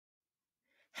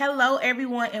Hello,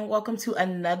 everyone, and welcome to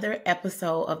another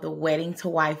episode of the Wedding to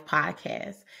Wife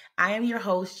podcast. I am your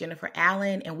host, Jennifer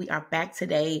Allen, and we are back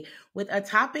today with a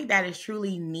topic that is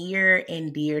truly near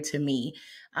and dear to me.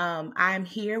 I'm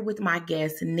here with my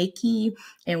guest, Nikki,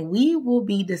 and we will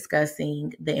be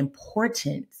discussing the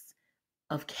importance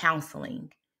of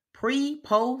counseling. Pre,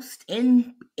 post,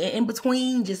 in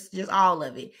between, just all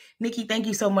of it. Nikki, thank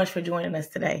you so much for joining us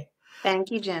today.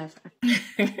 Thank you, Jennifer.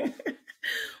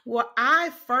 Well,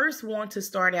 I first want to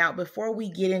start out before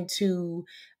we get into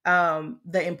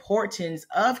the importance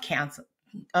of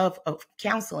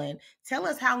counseling. Tell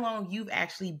us how long you've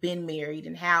actually been married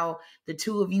and how the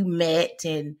two of you met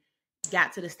and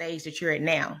got to the stage that you're at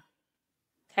now.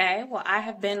 Okay, well, I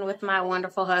have been with my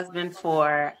wonderful husband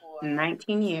for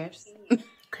 19 years.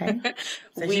 Okay.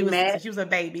 Since you was a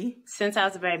baby. Since I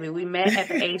was a baby. We met at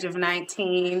the age of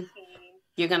 19.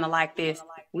 You're going to like this.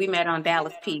 We met on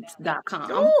DallasPeeps.com.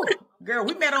 Oh, girl,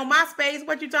 we met on MySpace.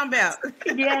 What you talking about?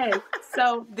 Yes.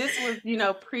 So this was,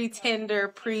 pre-Tinder,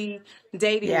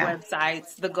 pre-dating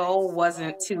websites. The goal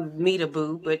wasn't to meet a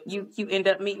boo, but you end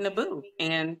up meeting a boo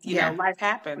and, know, life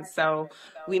happens. So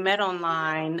we met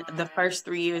online. The first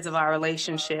 3 years of our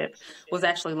relationship was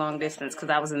actually long distance because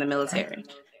I was in the military.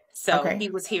 So he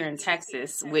was here in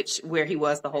Texas, where he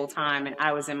was the whole time, and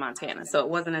I was in Montana. So it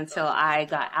wasn't until I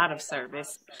got out of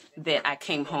service that I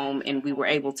came home and we were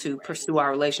able to pursue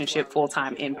our relationship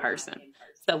full-time in person.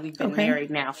 So we've been married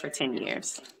now for 10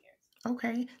 years.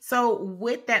 Okay. So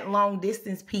with that long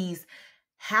distance piece,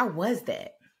 how was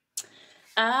that?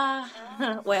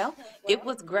 Well, it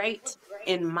was great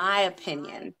in my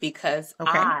opinion because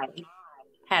I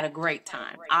had a great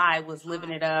time. I was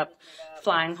living it up,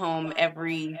 flying home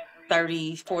every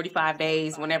 30, 45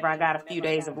 days. Whenever I got a few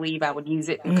days of leave, I would use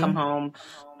it and come home.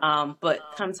 But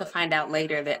come to find out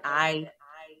later that I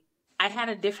had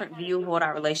a different view of what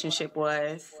our relationship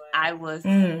was. I was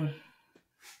in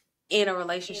a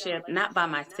relationship, not by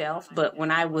myself, but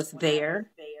when I was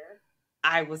there,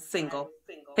 I was single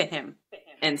to him.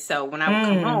 And so when I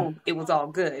would come home, it was all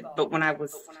good. But when I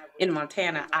was in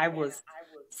Montana, I was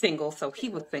single, so he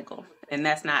was single, and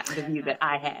that's not the view that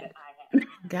I had.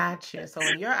 Gotcha. So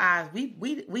in your eyes, we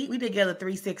together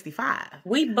 365.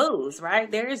 We booze,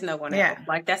 right? There is no one else.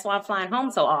 Like that's why I'm flying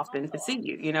home so often to see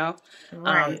you.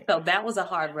 Right. So that was a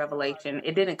hard revelation.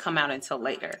 It didn't come out until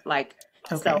later.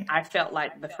 So I felt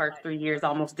like the first 3 years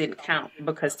almost didn't count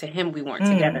because to him we weren't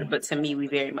together, but to me we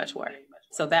very much were.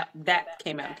 So that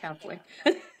came out in counseling.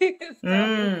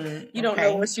 You don't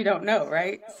know what you don't know,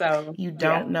 right? So you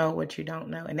don't know what you don't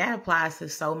know. And that applies to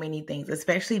so many things,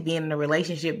 especially being in a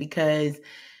relationship, because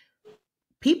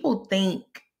people think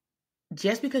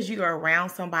just because you are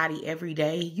around somebody every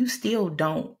day, you still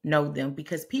don't know them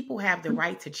because people have the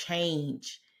right to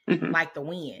change like the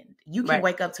wind. You can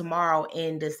wake up tomorrow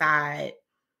and decide,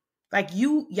 like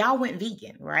y'all went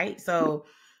vegan, right? So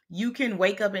you can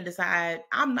wake up and decide,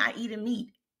 I'm not eating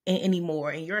meat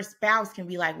anymore. And your spouse can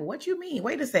be like, well, what you mean?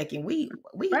 Wait a second. We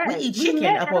eat chicken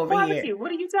up over here.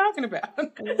 What are you talking about?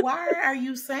 Why are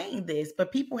you saying this?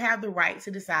 But people have the right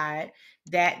to decide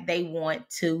that they want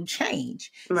to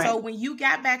change. Right. So when you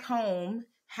got back home,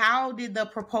 how did the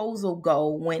proposal go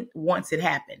once it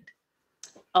happened?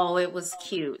 Oh, it was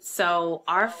cute. So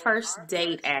our first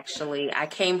date, actually, I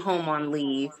came home on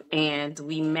leave and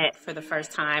we met for the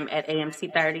first time at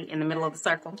AMC 30 in the middle of the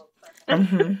circle.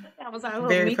 That was our little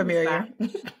very familiar.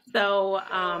 So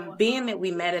being that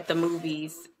we met at the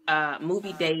movies,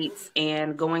 movie dates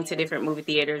and going to different movie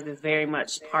theaters is very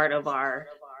much part of our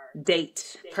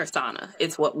date persona.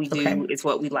 It's what we do. It's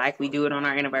what we like. We do it on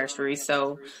our anniversary.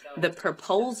 So the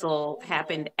proposal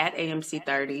happened at AMC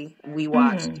 30. We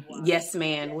watched Yes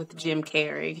Man with Jim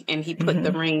Carrey, and he put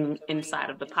the ring inside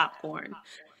of the popcorn.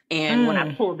 And when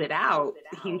I pulled it out,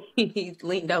 he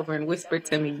leaned over and whispered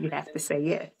to me, "You have to say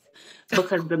yes,"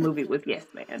 because the movie was Yes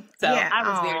Man. So I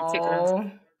was very tickled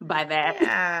by that.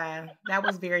 Yeah,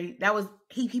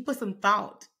 he put some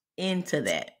thought into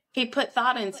that. He put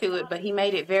thought into it, but he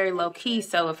made it very low key.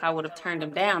 So if I would have turned him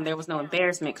down, there was no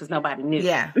embarrassment because nobody knew.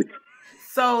 Yeah.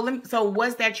 So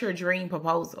was that your dream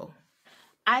proposal?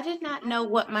 I did not know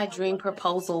what my dream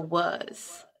proposal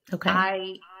was.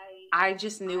 Okay. I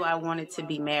just knew I wanted to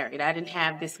be married. I didn't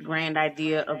have this grand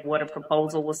idea of what a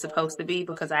proposal was supposed to be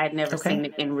because I had never seen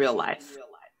it in real life.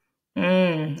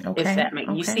 If that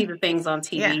makes you see the things on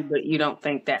TV, but you don't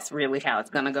think that's really how it's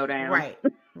going to go down.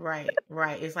 Right.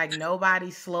 It's like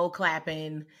nobody's slow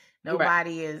clapping.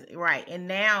 Nobody is right. And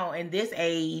now in this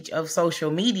age of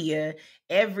social media,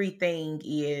 everything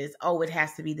is, it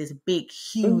has to be this big,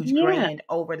 huge, grand,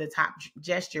 over the top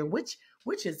gesture, which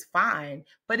which is fine.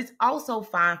 But it's also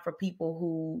fine for people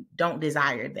who don't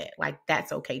desire that. Like,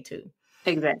 that's okay too.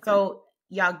 Exactly. So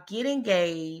y'all get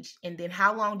engaged, and then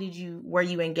how long were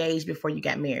you engaged before you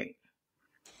got married?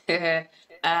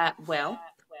 Well,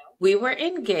 we were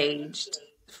engaged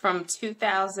from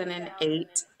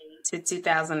 2008 to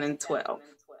 2012.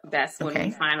 That's when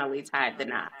we finally tied the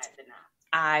knot.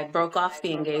 I broke off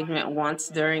the engagement once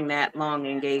during that long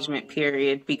engagement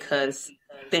period because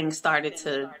things started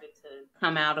to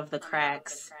come out of the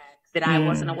cracks that I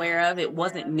wasn't aware of. It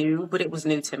wasn't new, but it was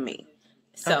new to me.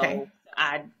 So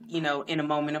I, in a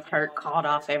moment of hurt, called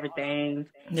off everything,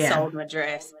 sold my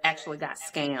dress, actually got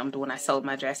scammed when I sold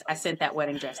my dress. I sent that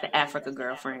wedding dress to Africa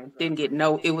Girlfriend. Didn't get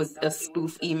it was a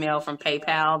spoof email from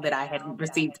PayPal that I had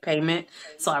received payment.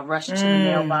 So I rushed to the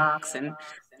mailbox and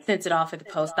sent it off at the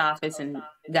post office and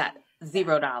got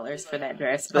 $0 for that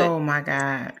dress. But oh my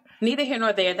God. Neither here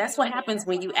nor there. That's what happens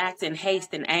when you act in haste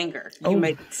and anger. You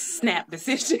make snap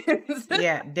decisions.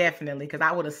 Yeah, definitely. Because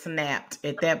I would have snapped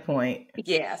at that point.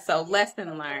 Yeah, so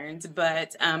lesson learned.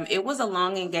 But it was a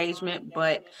long engagement,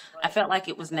 but I felt like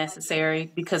it was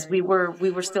necessary because we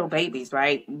were still babies,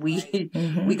 right? We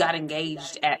got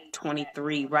engaged at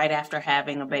 23, right after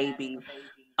having a baby.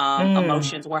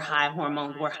 Emotions were high,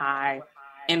 hormones were high.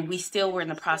 And we still were in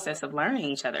the process of learning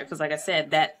each other. Because like I said,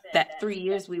 that 3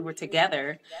 years we were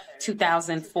together,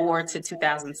 2004 to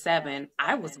 2007,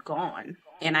 I was gone.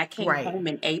 And I came home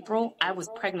in April. I was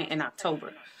pregnant in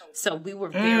October. So we were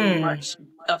very much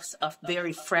a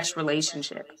very fresh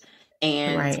relationship.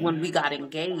 And when we got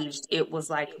engaged, it was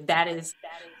like, that is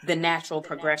the natural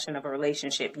progression of a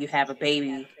relationship. You have a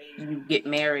baby, you get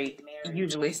married.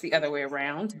 Usually it's the other way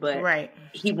around, but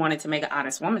he wanted to make an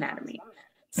honest woman out of me.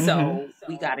 So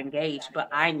we got engaged, but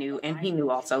I knew, and he knew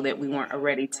also, that we weren't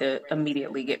ready to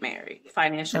immediately get married,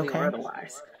 financially or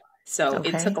otherwise. So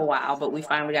it took a while, but we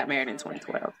finally got married in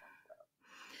 2012.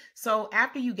 So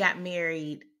after you got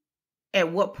married, at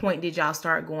what point did y'all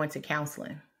start going to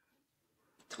counseling?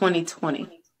 2020.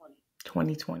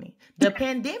 The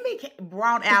pandemic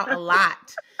brought out a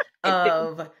lot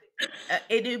of,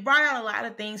 it brought out a lot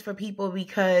of things for people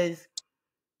because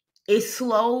it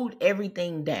slowed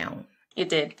everything down. It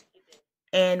did.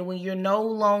 And when you're no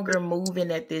longer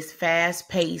moving at this fast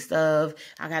pace of,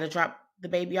 I got to drop the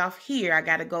baby off here, I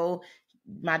got to go,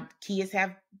 my kids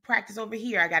have practice over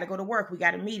here, I got to go to work, we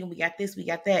got a meeting, we got this, we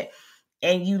got that.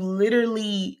 And you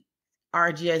literally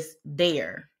are just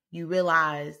there. You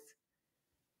realize,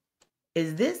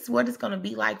 is this what it's going to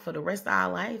be like for the rest of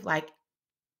our life? Like,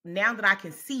 now that I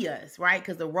can see us, right?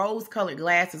 Because the rose-colored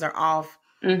glasses are off.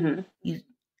 And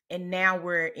now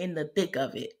we're in the thick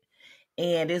of it.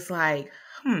 And it's like,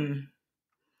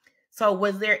 So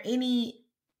was there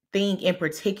anything in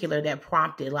particular that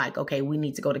prompted, like, okay, we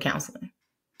need to go to counseling?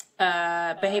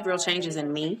 Behavioral changes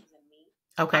in me.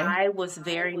 Okay. I was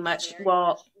very much,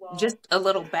 just a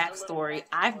little backstory.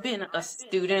 I've been a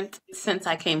student since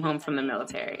I came home from the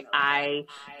military. I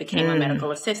became a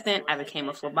medical assistant. I became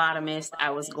a phlebotomist.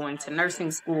 I was going to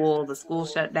nursing school. The school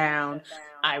shut down.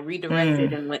 I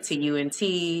redirected and went to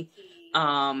UNT.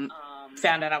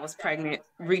 Found out I was pregnant,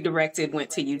 redirected,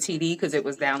 went to UTD because it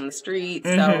was down the street.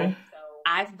 So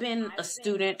I've been a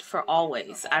student for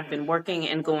always. I've been working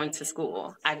and going to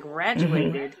school. I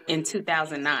graduated in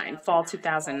 2009, fall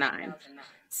 2009.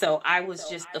 So I was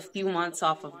just a few months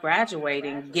off of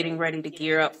graduating, getting ready to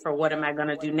gear up for what am I going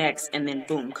to do next. And then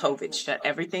boom, COVID shut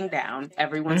everything down.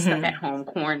 Everyone's stuck at home,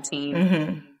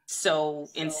 quarantined. So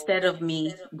instead of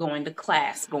me going to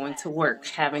class, going to work,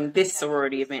 having this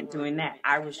sorority event, doing that,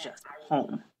 I was just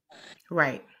home.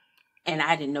 Right. And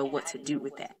I didn't know what to do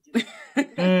with that.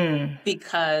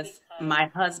 Because my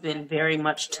husband very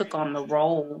much took on the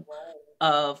role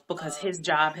of, because his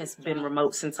job has been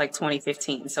remote since like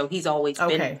 2015. So he's always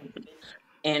been.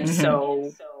 And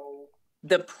so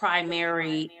the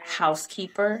primary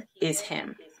housekeeper is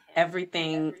him.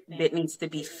 Everything that needs to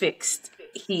be fixed,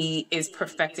 he is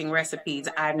perfecting recipes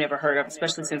I've never heard of,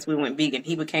 especially since we went vegan.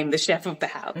 He became the chef of the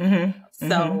house.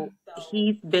 So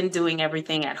he's been doing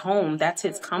everything at home. That's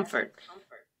his comfort.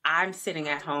 I'm sitting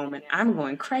at home and I'm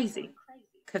going crazy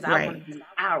because I want to be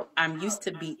out. I'm used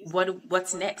to be,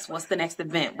 what's next? What's the next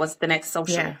event? What's the next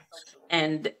social?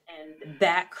 And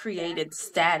that created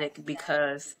static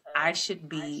because I should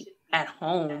be at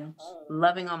home,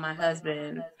 loving on my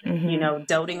husband,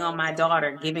 doting on my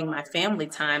daughter, giving my family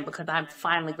time because I'm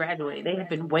finally graduated. They have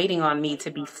been waiting on me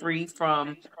to be free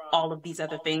from all of these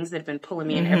other things that have been pulling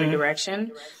me in every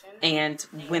direction. And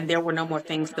when there were no more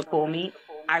things to pull me,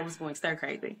 I was going stir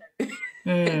crazy.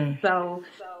 So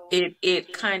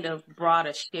it kind of brought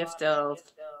a shift of,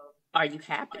 are you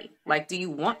happy? Like, do you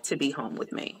want to be home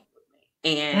with me?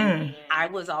 And I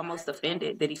was almost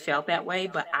offended that he felt that way,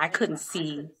 but I couldn't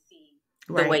see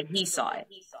the way he saw it.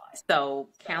 So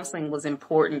counseling was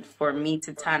important for me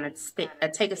to kind of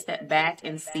take a step back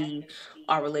and see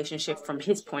our relationship from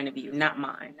his point of view, not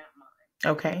mine.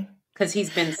 Okay. Because he's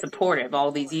been supportive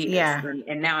all these years. Yeah.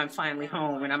 And now I'm finally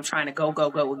home and I'm trying to go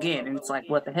again. And it's like,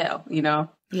 what the hell, you know?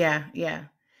 Yeah, yeah.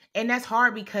 And that's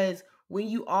hard because when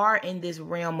you are in this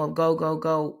realm of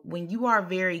go, when you are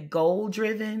very goal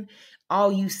driven,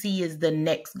 all you see is the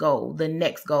next goal, the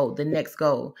next goal, the next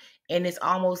goal. And it's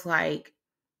almost like,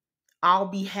 I'll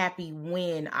be happy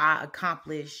when I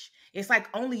accomplish. It's like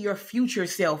only your future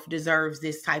self deserves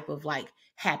this type of like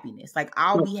happiness. Like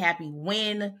I'll be happy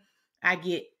when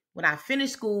I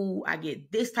finish school, I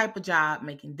get this type of job,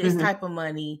 making this type of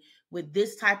money with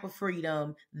this type of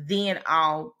freedom, then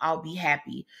I'll be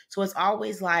happy. So it's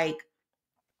always like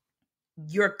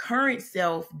your current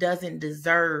self doesn't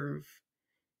deserve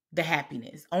the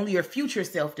happiness. Only your future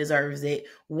self deserves it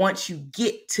once you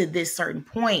get to this certain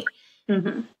point.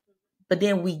 Mm-hmm. But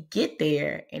then we get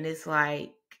there and it's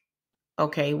like,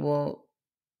 okay, well,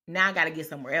 now I got to get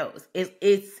somewhere else.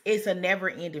 It's a never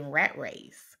ending rat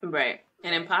race. Right.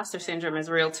 And imposter syndrome is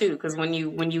real too. Because when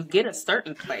you get a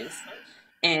certain place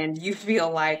and you feel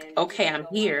like, okay, I'm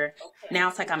here. Now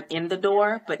it's like I'm in the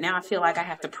door, but now I feel like I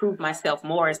have to prove myself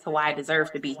more as to why I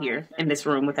deserve to be here in this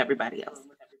room with everybody else.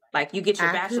 Like you get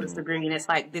your bachelor's degree and it's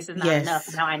like, this is not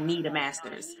enough. Now I need a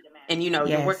master's. And,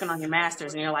 you're working on your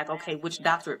master's and you're like, okay, which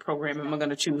doctorate program am I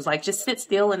going to choose? Like, just sit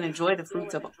still and enjoy the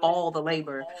fruits of all the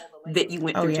labor that you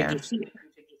went through to get here.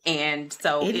 And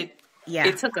so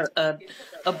it took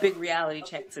a big reality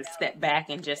check to step back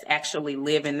and just actually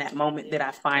live in that moment that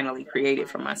I finally created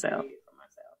for myself.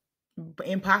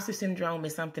 Imposter syndrome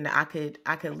is something that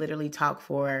I could literally talk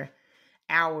for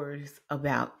hours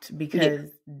about because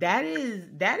that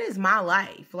is my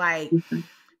life. Like,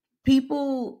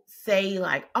 people say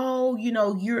like, oh,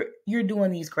 you're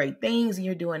doing these great things and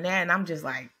you're doing that. And I'm just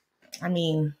like, I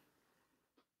mean,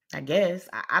 I guess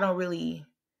I don't really,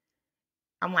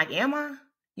 I'm like, am I,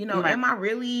 am I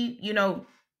really,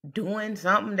 doing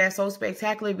something that's so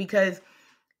spectacular? Because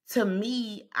to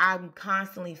me, I'm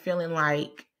constantly feeling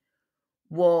like,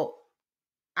 well,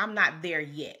 I'm not there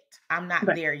yet. I'm not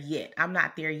there yet. I'm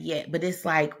not there yet. But it's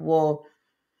like, well,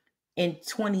 in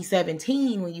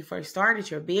 2017, when you first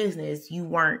started your business, you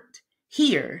weren't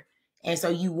here. And so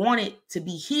you wanted to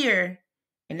be here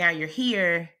and now you're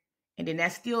here. And then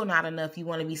that's still not enough. You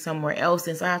want to be somewhere else.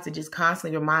 And so I have to just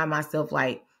constantly remind myself,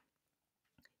 like,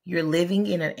 you're living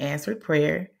in an answered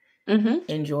prayer. Mm-hmm.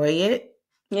 Enjoy it.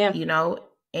 Yeah.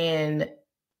 And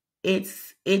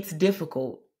it's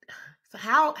difficult. So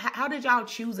how did y'all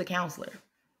choose a counselor?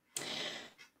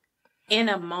 In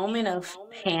a moment of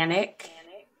panic,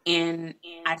 and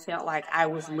I felt like I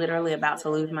was literally about to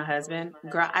lose my husband.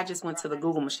 Girl, I just went to the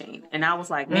Google machine and I was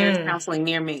like, marriage counseling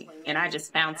near me. And I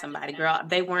just found somebody. Girl,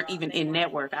 they weren't even in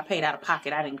network. I paid out of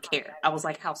pocket. I didn't care. I was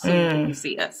like, how soon can you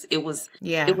see us? It was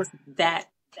that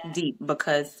deep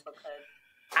because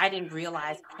I didn't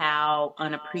realize how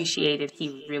unappreciated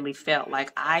he really felt.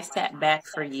 Like I sat back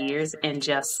for years and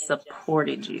just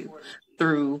supported you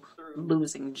through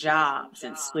losing jobs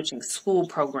and switching school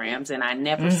programs. And I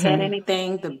never said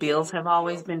anything. The bills have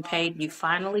always been paid. You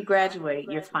finally graduate.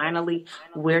 You're finally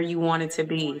where you wanted to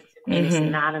be. And it's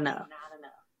not enough.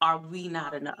 Are we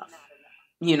not enough?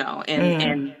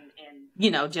 And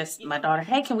just my daughter,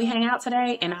 hey, can we hang out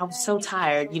today? And I was so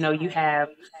tired.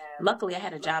 Luckily I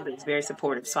had a job that was very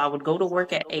supportive. So I would go to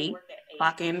work at 8,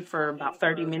 clock in for about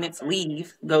 30 minutes,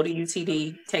 leave, go to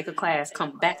UTD, take a class,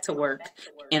 come back to work.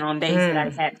 And on days that I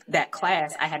had that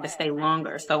class, I had to stay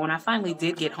longer. So when I finally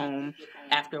did get home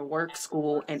after work,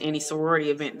 school, and any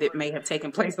sorority event that may have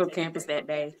taken place on campus that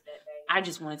day, I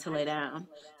just wanted to lay down.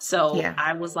 So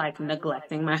I was like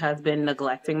neglecting my husband,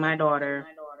 neglecting my daughter.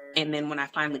 And then when I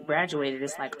finally graduated,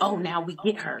 it's like, oh, now we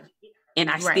get her.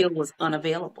 And I still was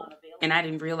unavailable. And I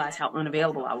didn't realize how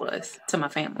unavailable I was to my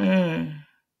family.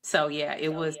 So yeah,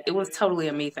 it was totally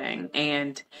a me thing.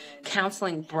 And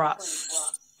counseling brought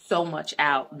so much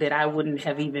out that I wouldn't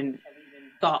have even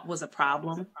thought was a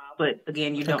problem. But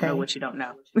again, you don't know what you don't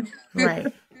know.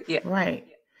 Right. Yeah. Right.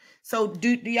 So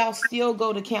do y'all still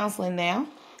go to counseling now?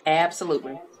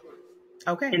 Absolutely.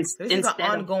 Okay. This is an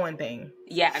ongoing thing.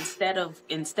 Yeah.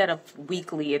 Instead of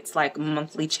weekly, it's like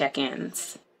monthly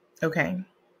check-ins. Okay.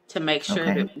 To make sure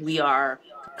that we are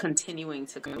continuing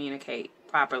to communicate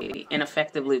properly and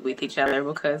effectively with each other,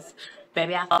 because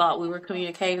baby, I thought we were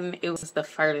communicating. It was the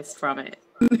furthest from it.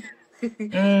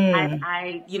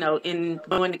 I in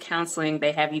going to counseling,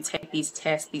 they have you take these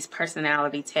tests, these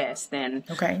personality tests, and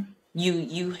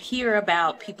You hear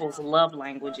about people's love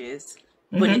languages,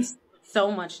 but Mm-hmm. it's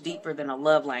so much deeper than a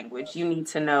love language. You need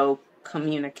to know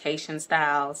communication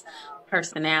styles,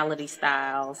 personality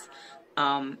styles.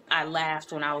 I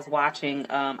laughed when I was watching,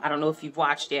 I don't know if you've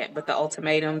watched yet, but The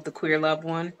Ultimatum, the queer love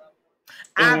one.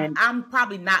 And I'm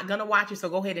probably not gonna watch it, so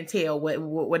go ahead and tell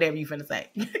whatever you finna say.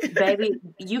 baby,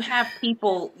 you have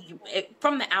people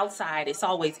from the outside, it's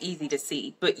always easy to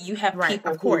see, but you have Right,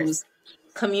 people of course. whose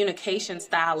communication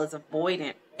style is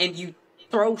avoidant, and you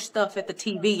throw stuff at the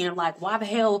TV and like, why the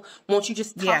hell won't you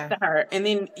just talk Yeah, to her? And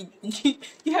then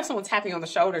you have someone tapping on the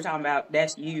shoulder talking about,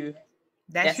 that's you.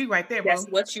 that's you right there, That's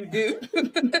bro. what you do.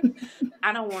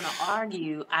 I don't want to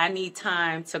argue. I need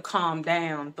time to calm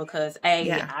down because A,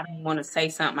 Yeah, I don't want to say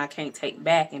something I can't take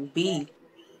back, and B,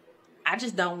 I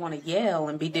just don't want to yell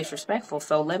and be disrespectful.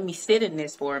 So let me sit in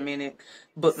this for a minute.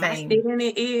 But my sit same. in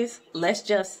it is, let's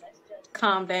just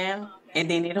calm down and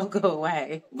then it'll go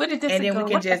away. But it And doesn't then go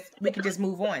away. we can just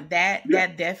move on. That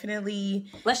definitely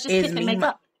Let's just is kiss and me. make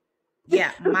up.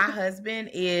 Yeah, my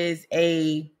husband is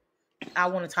a I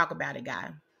want to talk about it guy.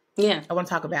 Yeah. I want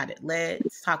to talk about it.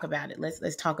 Let's talk about it.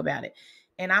 Let's talk about it.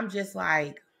 And I'm just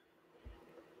like,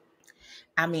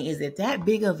 I mean, is it that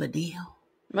big of a deal?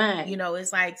 Right.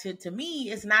 It's like to me,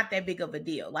 it's not that big of a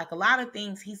deal. Like a lot of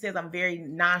things, he says I'm very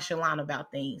nonchalant about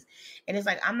things. And it's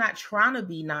like, I'm not trying to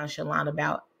be nonchalant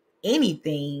about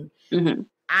anything. Mm-hmm.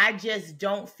 I just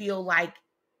don't feel like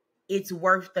it's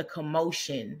worth the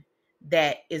commotion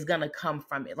that is going to come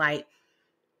from it. Like,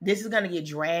 this is going to get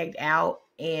dragged out.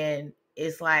 And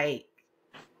it's like,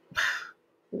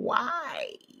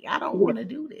 why? I don't Yeah. want to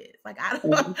do this. Like, I Mm-hmm.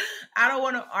 don't, I don't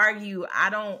want to argue. I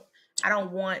don't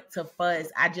want to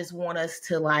fuss. I just want us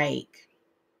to like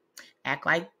act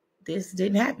like this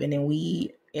didn't happen.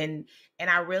 And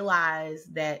I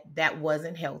realized that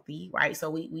wasn't healthy, right?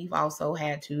 So we've also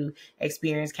had to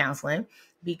experience counseling Yeah.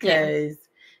 because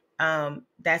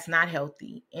that's not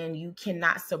healthy. And you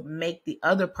cannot make the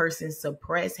other person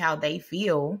suppress how they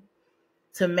feel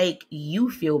to make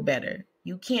you feel better.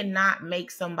 You cannot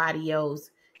make somebody else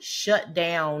shut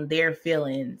down their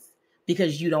feelings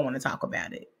because you don't want to talk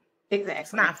about it. It's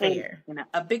Exactly. not And fair.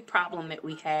 a big problem that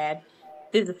we had,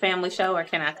 this is a family show or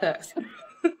can I cuss?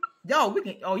 Yo, we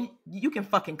can. Oh, you can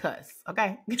fucking cuss,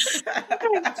 okay?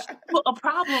 Okay. Well, a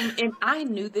problem, and I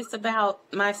knew this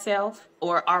about myself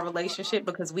or our relationship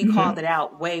because we Mm-hmm. called it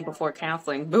out way before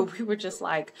counseling, but we were just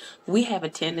like, we have a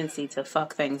tendency to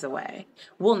fuck things away.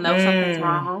 We'll know something's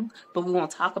wrong, but we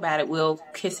won't talk about it. We'll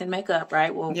kiss and make up,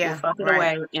 right? We'll Yeah, fuck it right.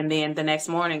 away, and then the next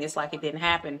morning it's like it didn't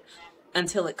happen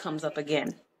until it comes up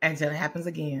again. Until it happens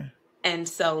again. And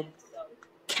so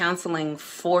counseling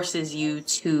forces you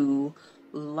to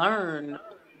learn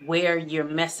where you're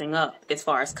messing up as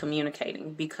far as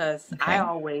communicating, because I Okay.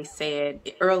 always said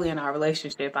early in our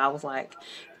relationship, I was like,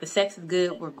 the sex is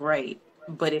good, we're great,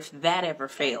 but if that ever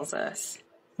fails us,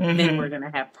 then we're going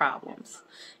to have problems.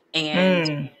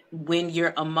 And when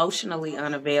you're emotionally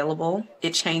unavailable,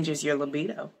 it changes your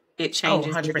libido. It Oh, changes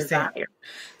your 100%. desire.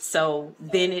 So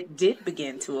then it did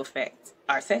begin to affect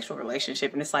our sexual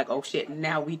relationship. And it's like, oh shit,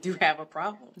 now we do have a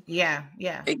problem. Yeah,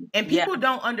 yeah. And Yeah. people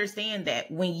don't understand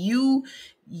that when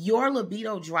your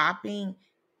libido dropping,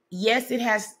 yes, it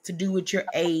has to do with your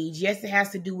age. Yes, it has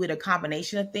to do with a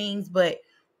combination of things. But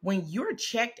when you're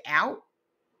checked out,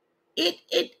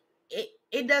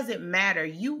 it doesn't matter.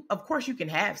 Of course you can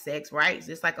have sex, right? It's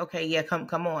just like, okay, yeah,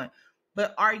 come on.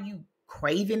 But are you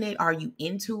craving it? Are you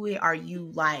into it? Are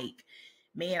you like,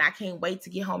 man, I can't wait to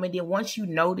get home? And then once you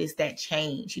notice that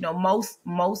change,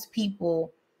 most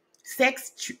people,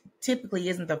 sex typically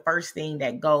isn't the first thing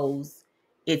that goes.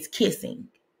 It's kissing,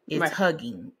 it's Right.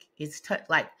 hugging, it's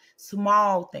like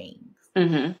small things.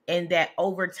 Mm-hmm. And that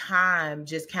over time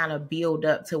just kind of build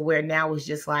up to where now it's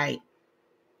just like,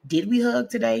 did we hug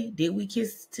today? Did we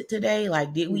kiss today?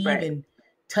 Like, did we Right. even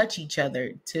touch each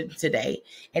other today?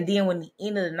 And then when the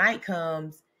end of the night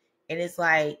comes and it's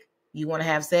like, you want to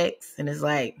have sex? And it's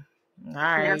like, all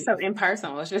Yeah, right. so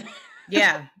impersonal. It's just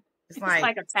Yeah. It's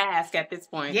like a task at this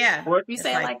point. yeah. Or if you It's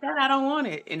say it like that, I don't want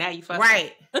it. And now you fucking.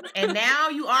 right. And now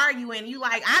you arguing. You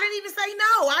like, I didn't even say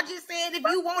no. I just said if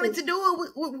you wanted to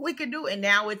do it, we could do it. And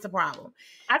now it's a problem.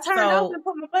 I turned up and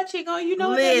put my butt cheek on. You know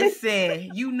what that meant?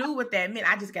 Listen, you knew what that meant.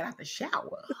 I just got out the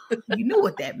shower. You knew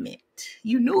what that meant.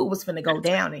 You knew it was finna go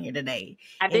down in here today.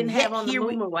 I didn't have on the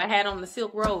muumuu. I had on the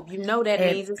silk robe. You know that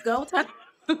means it's go time.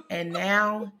 And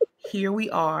now here we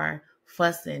are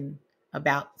fussing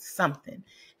about something.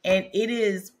 And it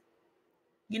is,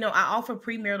 I offer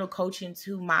premarital coaching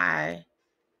to my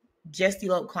just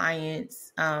eloped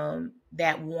clients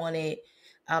that wanted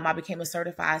I became a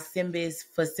certified Symbis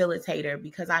facilitator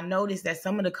because I noticed that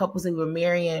some of the couples that were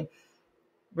marrying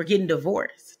were getting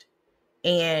divorced.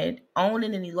 And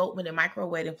owning an elopement and micro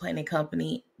wedding planning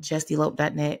company,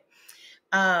 justelope.net,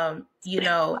 you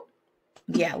know,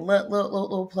 yeah,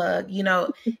 little plug, you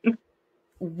know,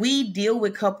 we deal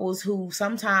with couples who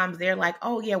sometimes they're like,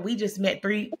 oh yeah, we just met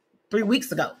three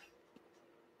weeks ago.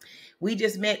 We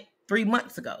just met 3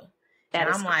 months ago. That And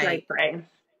is I'm like, cray.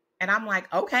 and I'm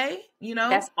like, okay, you know,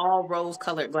 That's all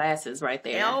rose-colored glasses right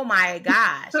there. oh my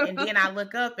gosh. And then I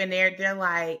look up and they're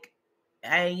like,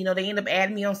 and you know, they end up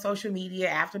adding me on social media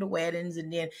after the weddings.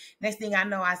 And then next thing I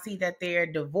know, I see that they're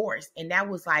divorced. And that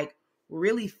was like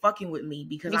really fucking with me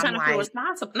because You I'm kind of feel like,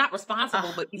 responsible, not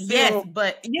responsible, but you yes, feel,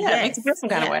 but yeah, it makes you feel yes, some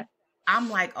kind of yeah. way.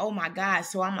 I'm like, oh my God.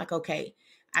 So I'm like, okay,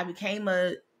 I became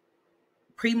a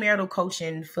premarital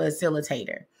coaching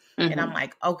facilitator. And I'm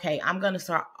like, okay, I'm going to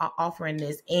start offering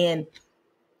this. And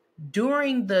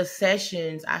during the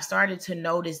sessions, I started to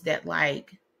notice that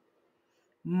like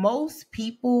most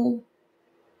people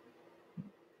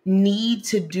need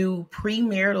to do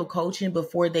premarital coaching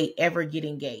before they ever get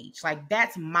engaged. Like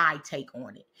that's my take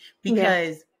on it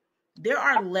because there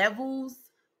are levels.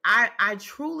 I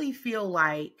truly feel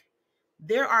like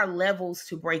there are levels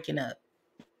to breaking up.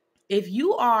 If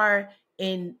you are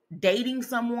in dating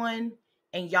someone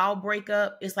and y'all break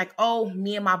up, it's like, oh,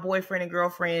 me and my boyfriend and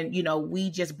girlfriend, you know, we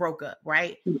just broke up,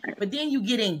 right? But then you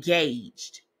get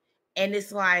engaged and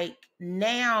it's like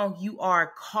now you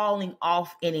are calling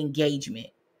off an engagement.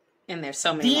 And there's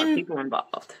so many more people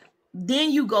involved.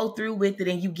 Then you go through with it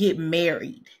and you get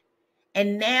married.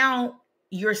 And now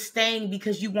you're staying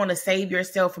because you want to save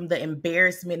yourself from the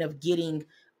embarrassment of getting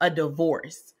a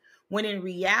divorce. When in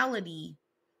reality,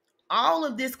 all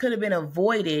of this could have been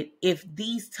avoided if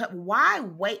these why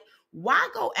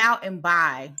go out and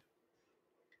buy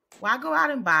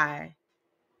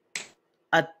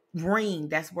a ring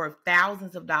that's worth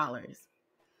thousands of dollars,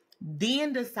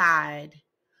 then decide,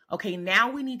 okay, now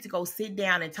we need to go sit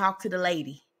down and talk to the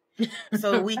lady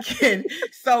so we can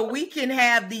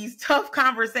have these tough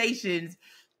conversations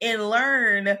and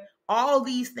learn all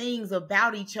these things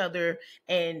about each other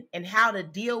and how to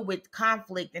deal with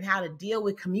conflict and how to deal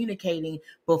with communicating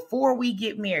before we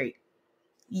get married.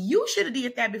 You should have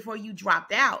did that before you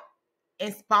dropped out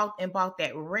and bought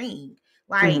that ring.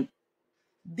 Like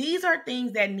these are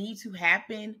things that need to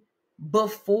happen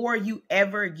before you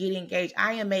ever get engaged.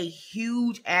 I am a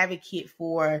huge advocate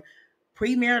for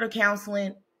premarital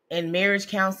counseling and marriage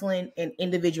counseling and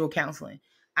individual counseling.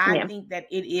 I think that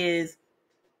it is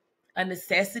a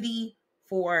necessity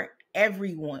for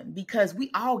everyone because we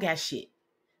all got shit.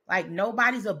 Like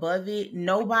nobody's above it.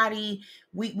 Nobody,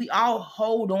 we all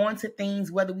hold on to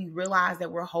things, whether we realize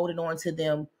that we're holding on to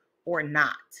them or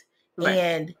not. Right.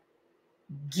 And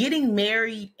getting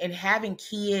married and having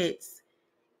kids,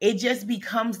 it just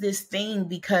becomes this thing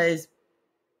because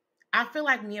I feel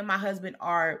like me and my husband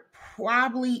are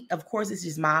probably, of course, it's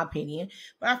just my opinion,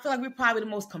 but I feel like we're probably the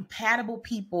most compatible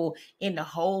people in the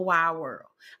whole wide world.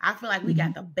 I feel like we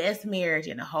got the best marriage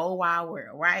in the whole wide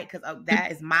world, right? Because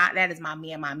that is my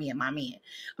man.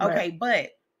 Okay, right.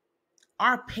 But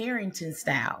our parenting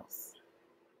styles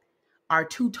are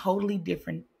two totally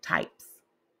different types.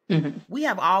 We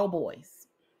have all boys,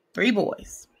 3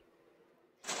 boys.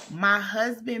 My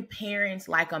husband parents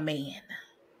like a man.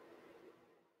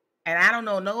 And I don't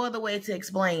know no other way to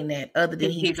explain that other than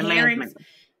he parents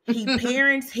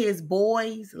his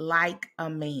boys like a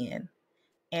man.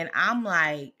 And I'm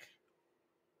like,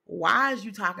 why is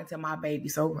you talking to my baby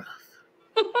so rough?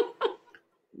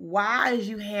 Why is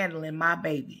you handling my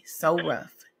baby so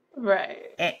rough?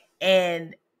 Right.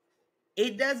 And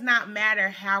it does not matter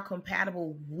how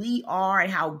compatible we are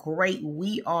and how great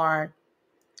we are.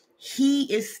 He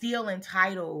is still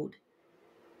entitled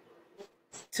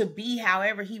to be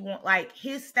however he wants. Like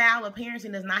his style of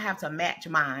parenting does not have to match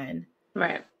mine.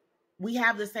 Right. We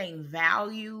have the same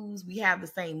values. We have the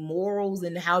same morals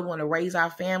and how we want to raise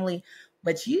our family.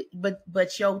 But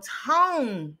your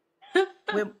tone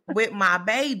with my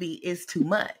baby is too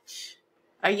much.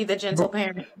 Are you the gentle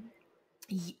parent?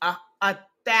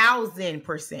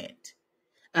 1,000%.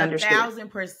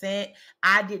 1,000%.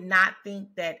 I didn't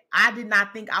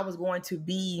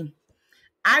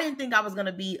think I was going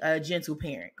to be a gentle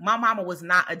parent. My mama was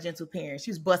not a gentle parent.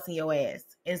 She was busting your ass.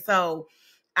 And so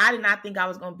I did not think I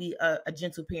was going to be a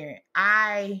gentle parent.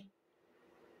 I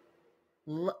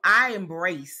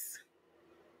embrace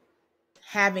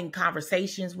having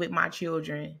conversations with my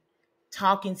children,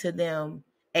 talking to them,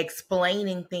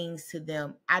 explaining things to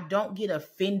them. I don't get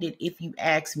offended if you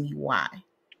ask me why.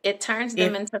 It turns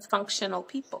them into functional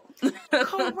people.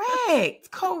 Correct.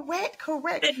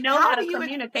 That know how to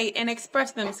communicate and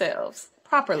express themselves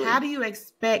properly. How do you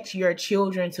expect your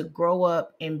children to grow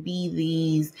up and be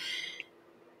these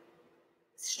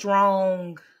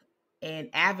strong and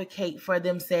advocate for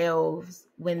themselves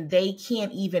when they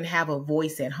can't even have a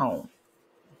voice at home?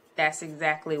 That's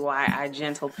exactly why I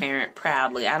gentle parent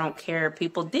proudly. I don't care.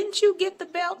 People, didn't you get the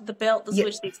belt? The belt, the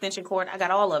switch, the extension cord. I got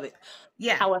all of it.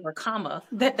 Yeah. However,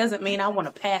 that doesn't mean I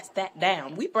want to pass that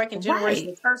down. We breaking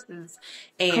generational curses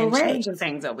and changing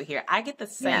things over here. I get the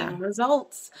same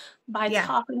results by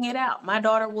talking it out. My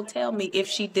daughter will tell me if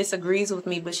she disagrees with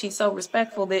me, but she's so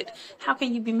respectful that how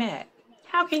can you be mad?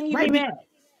 How can you be mad?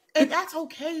 And that's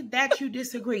okay that you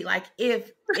disagree. Like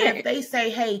if they say,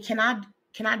 "Hey, can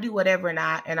I do whatever?" and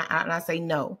I say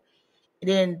no,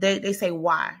 then they say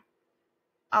why?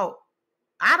 Oh,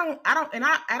 I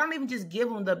don't even just give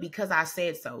them the because I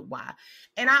said so why.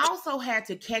 And I also had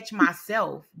to catch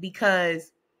myself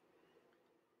because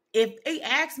if they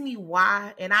asked me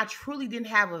why and I truly didn't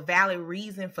have a valid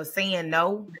reason for saying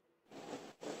no,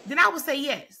 then I would say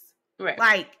yes. Right.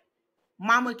 Like,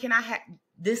 Mama, can I have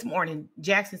this morning?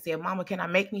 Jackson said, "Mama, can I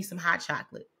make me some hot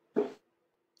chocolate?"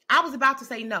 I was about to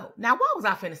say no. Now, why was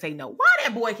I finna say no? Why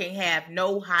that boy can't have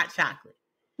no hot chocolate?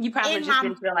 You probably just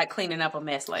didn't feel like cleaning up a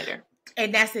mess later.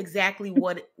 And that's exactly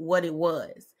what it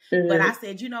was. Mm-hmm. But I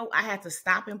said, I had to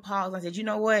stop and pause. I said, you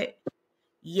know what?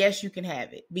 Yes, you can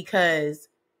have it. Because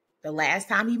the last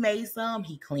time he made some,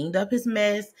 he cleaned up his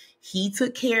mess. He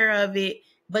took care of it.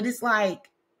 But it's like,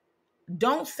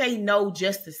 don't say no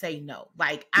just to say no.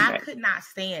 Like, I could not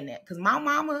stand that. Because my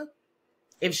mama,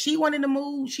 if she wanted to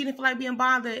move, she didn't feel like being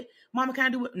bothered. Mama, can I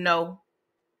do it? No.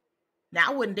 Now,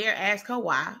 I wouldn't dare ask her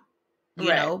why. You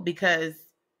know, because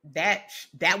that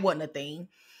wasn't a thing.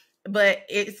 But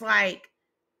it's like,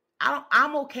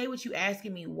 I'm okay with you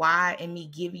asking me why and me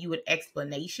giving you an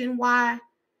explanation why,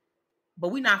 but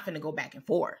we're not finna go back and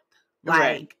forth.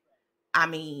 Like, I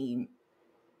mean,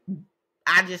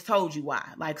 I just told you why.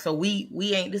 Like, so we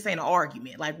ain't, this ain't an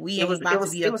argument. Like, we ain't about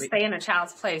to be up. It was stay in a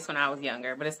child's place when I was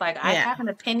younger, but it's like, I have an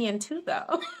opinion too,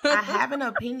 though. I have an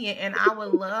opinion, and I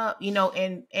would love,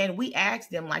 and we asked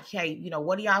them like, hey,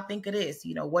 what do y'all think of this?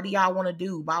 What do y'all want to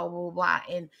do? Blah, blah, blah, blah.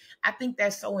 And I think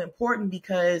that's so important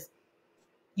because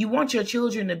you want your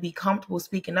children to be comfortable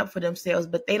speaking up for themselves,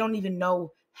 but they don't even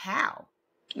know how.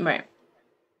 Right.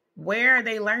 Where are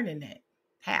they learning that?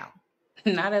 How?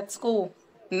 Not at school.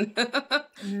 No.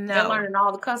 They're learning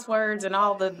all the cuss words and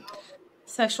all the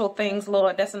sexual things,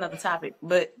 Lord. That's another topic.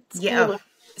 But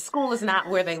school is not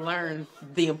where they learn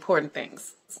the important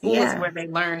things. School is where they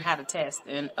learn how to test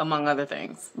and among other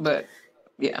things. But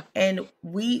yeah. And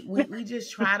we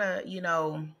just try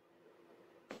to,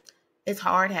 it's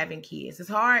hard having kids. It's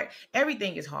hard.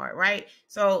 Everything is hard, right?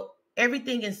 So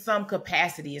everything in some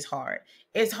capacity is hard.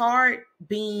 It's hard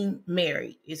being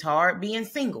married. It's hard being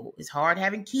single. It's hard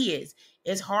having kids.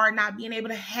 It's hard not being able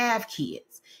to have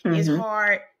kids. Mm-hmm. It's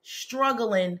hard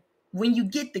struggling when you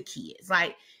get the kids.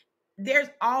 Like, there's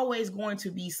always going to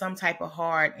be some type of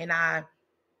hard. And I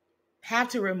have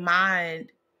to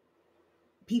remind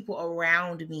people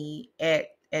around me at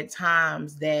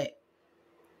times that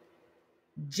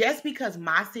just because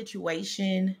my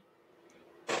situation,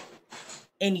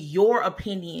 in your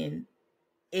opinion,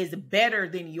 is better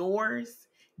than yours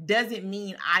doesn't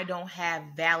mean I don't have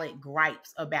valid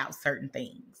gripes about certain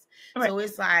things. Right. So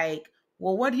it's like,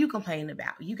 well, what are you complaining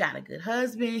about? You got a good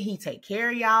husband. He take care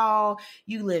of y'all.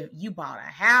 You bought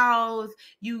a house.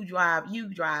 You drive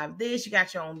this. You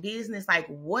got your own business. Like,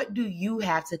 what do you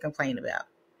have to complain about?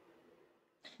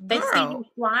 They see you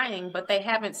flying, but they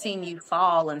haven't seen you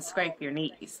fall and scrape your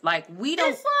knees. Like, we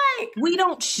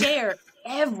don't share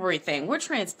everything. We're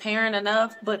transparent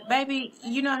enough, but baby,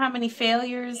 you know how many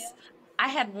failures? I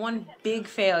had one big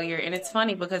failure, and it's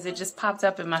funny because it just popped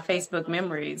up in my Facebook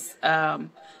memories.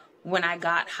 When I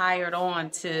got hired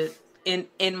on to,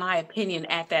 in my opinion,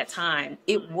 at that time,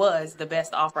 it was the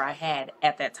best offer I had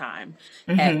at that time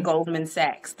at Goldman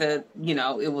Sachs. It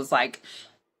was like,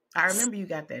 I remember you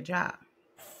got that job.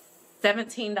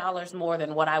 $17 more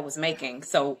than what I was making.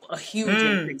 So a huge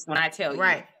increase when I tell you.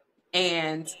 Right.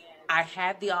 And I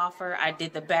had the offer. I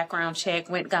did the background check,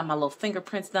 got my little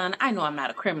fingerprints done. I know I'm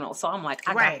not a criminal. So I'm like,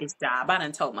 I got this job. I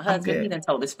done told my husband. He done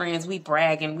told his friends. We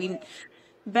bragging.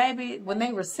 Baby, when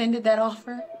they rescinded that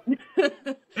offer,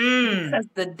 because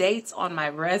the dates on my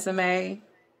resume,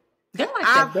 they're like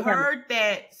I've heard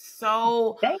that.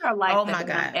 So they are like, oh my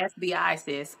God, FBI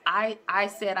sis. I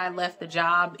said I left the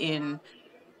job in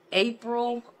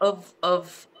April of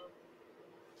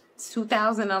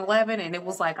 2011, and it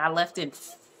was like I left in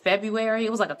February.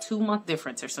 It was like a 2-month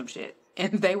difference or some shit.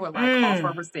 And they were like,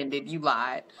 offer rescinded. You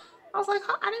lied. I was like,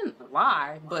 huh, I didn't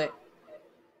lie, but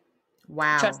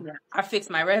trust me, I fixed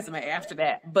my resume after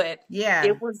that. But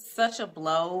it was such a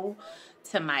blow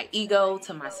to my ego,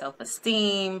 to my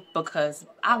self-esteem, because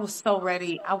I was so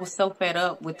ready. I was so fed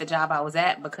up with the job I was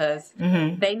at because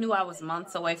they knew I was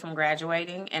months away from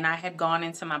graduating, and I had gone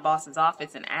into my boss's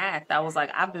office and asked. I was like,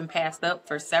 I've been passed up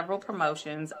for several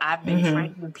promotions. I've been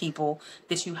training people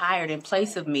that you hired in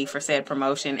place of me for said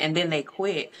promotion, and then they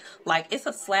quit. Like, it's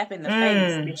a slap in the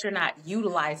face that you're not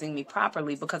utilizing me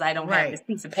properly because I don't have this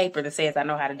piece of paper that says I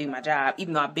know how to do my job,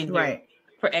 even though I've been here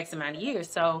for X amount of years.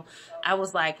 So I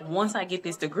was like, once I get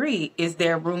this degree, is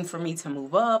there room for me to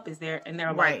move up? Is there? And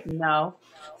they're like, no.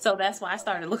 So that's why I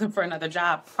started looking for another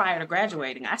job prior to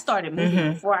graduating. I started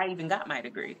moving before I even got my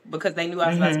degree because they knew I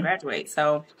was about to graduate.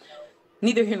 So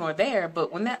neither here nor there.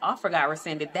 But when that offer got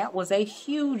rescinded, that was a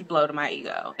huge blow to my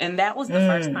ego. And that was the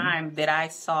first time that I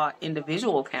sought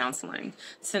individual counseling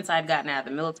since I'd gotten out of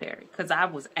the military. Because I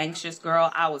was anxious,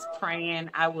 girl. I was praying.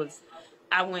 I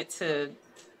went to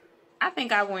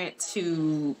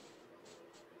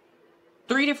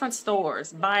 3 different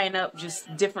stores buying up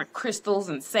just different crystals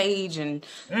and sage and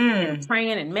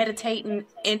praying and meditating.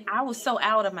 And I was so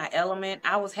out of my element.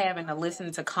 I was having to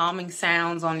listen to calming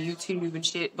sounds on YouTube and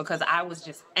shit because I was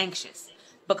just anxious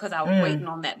because I was waiting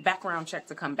on that background check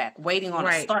to come back, waiting on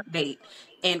a start date.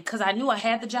 And because I knew I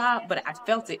had the job, but I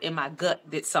felt it in my gut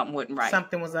that something wasn't right.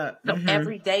 Something was up. So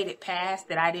every day that passed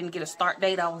that I didn't get a start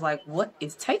date, I was like, what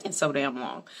is taking so damn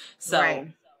long? So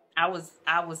I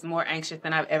was more anxious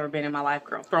than I've ever been in my life,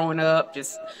 girl. Throwing up,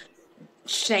 just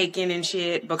shaking and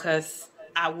shit because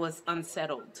I was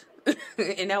unsettled.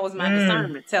 And that was my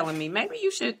discernment telling me, maybe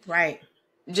you should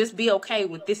just be okay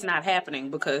with this not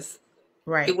happening because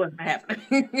it wasn't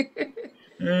happening.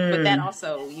 But that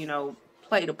also,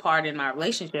 played a part in my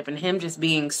relationship and him just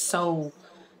being so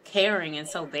caring and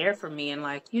so there for me. And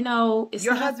like, it's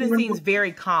your husband seems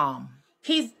very calm.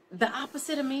 He's the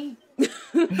opposite of me.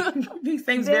 He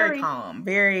seems very calm,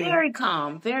 very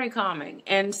calm, very calming.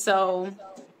 And so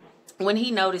when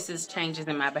he notices changes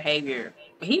in my behavior,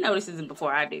 he notices it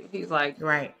before I do. He's like,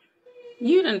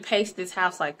 you done paced this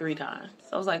house like 3 times.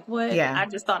 So I was like, what? I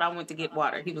just thought I went to get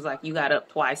water. He was like, you got up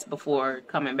twice before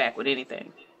coming back with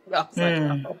anything. I was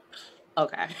like, oh,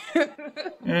 okay.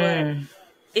 But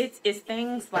it's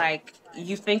things like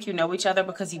you think you know each other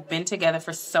because you've been together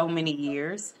for so many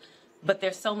years. But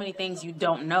there's so many things you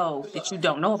don't know that you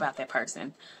don't know about that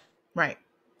person. Right.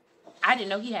 I didn't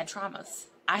know he had traumas.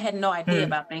 I had no idea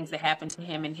about things that happened to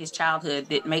him in his childhood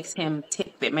that makes him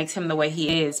tick, that makes him the way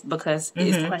he is, because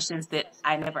it's questions that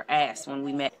I never asked when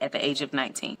we met at the age of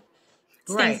 19.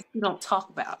 It's things you don't talk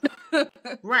about.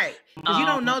 Right. Because you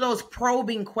don't know those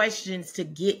probing questions to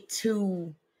get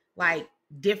to, like,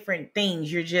 different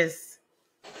things. You're just,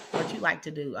 what you like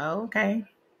to do. Oh, okay.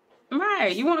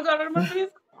 Right. You want to go to the movies?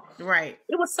 Right.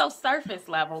 It was so surface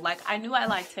level. Like, I knew I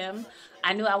liked him.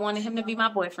 I knew I wanted him to be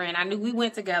my boyfriend. I knew we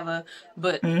went together.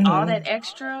 But all that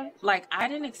extra, like, I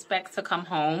didn't expect to come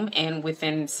home and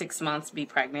within 6 months be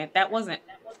pregnant. That wasn't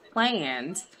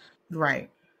planned. Right.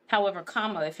 However,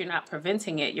 if you're not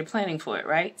preventing it, you're planning for it,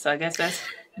 right? So I guess that's...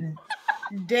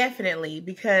 Definitely,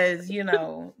 because,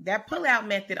 that pull-out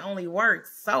method only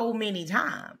works so many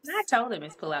times. I told him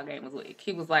his pull-out game was weak.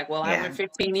 He was like, well, I went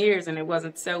 15 years and it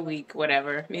wasn't so weak,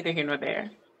 whatever. Neither here nor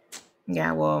there.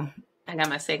 Yeah, well... I got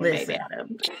my second baby out of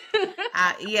him.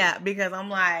 Yeah, because I'm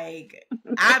like...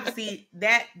 Obviously,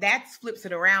 that flips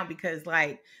it around because,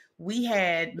 like, we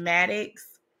had Maddox,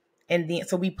 and then...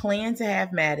 So we planned to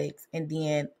have Maddox, and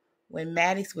then when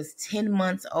Maddox was 10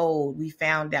 months old, we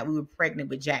found out we were pregnant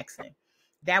with Jackson.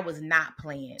 That was not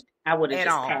planned. I would have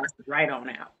just passed right on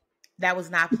out. That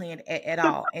was not planned at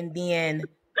all. And then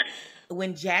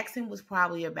when Jackson was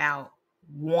probably about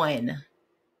 1,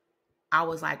 I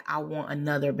was like, I want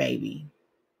another baby.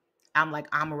 I'm like,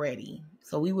 I'm ready.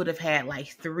 So we would have had like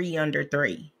 3 under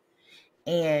 3.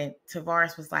 And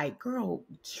Tavares was like, girl,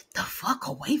 get the fuck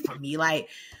away from me. Like,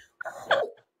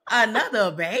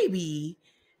 another baby?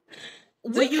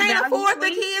 We can't afford the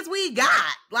kids we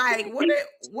got. Like, what are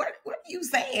you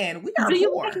saying? We are poor. Do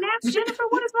you take naps, Jennifer?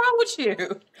 What is wrong with you?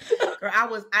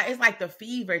 Girl, it's like the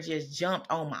fever just jumped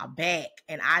on my back.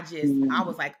 And I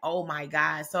was like, oh my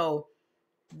God. So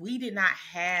we did not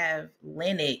have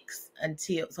Lennox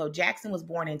so Jackson was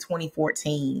born in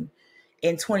 2014.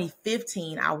 In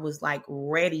 2015, I was like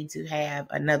ready to have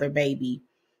another baby.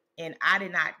 And I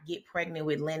did not get pregnant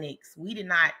with Lennox. We did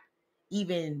not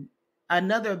even...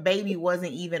 Another baby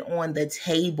wasn't even on the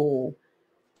table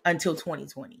until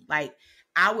 2020. Like,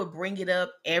 I would bring it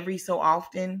up every so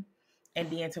often, And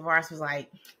then Tavares was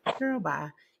like, girl,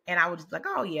 bye. And I was just like,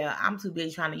 oh yeah, I'm too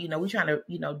busy trying to, we trying to,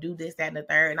 do this, that, and the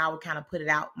third. And I would kind of put it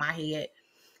out my head.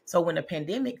 So when the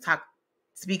pandemic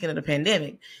speaking of the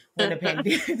pandemic, when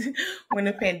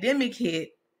the pandemic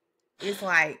hit, it's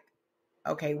like,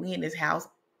 okay, we in this house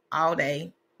all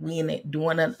day. We in it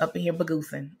doing up in here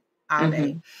bagoosing all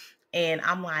day. And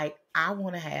I'm like, I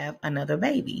want to have another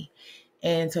baby.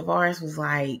 And Tavares was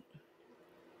like,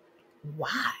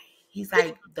 why? He's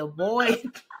like, the boy,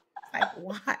 like,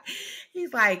 why?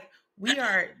 He's like,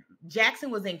 Jackson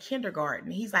was in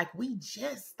kindergarten. He's like, we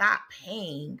just stopped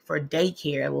paying for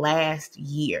daycare last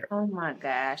year. Oh my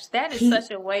gosh. That is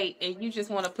such a weight, and you just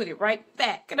want to put it right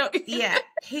back. Yeah.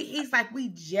 He's like, we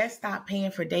just stopped paying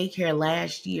for daycare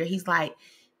last year. He's like,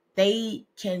 they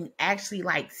can actually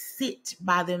like sit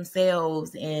by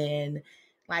themselves and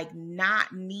like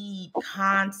not need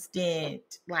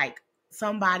constant like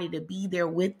somebody to be there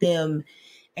with them.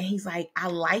 And he's like, I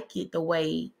like it the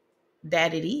way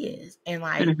that it is. And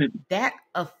like that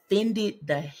offended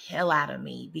the hell out of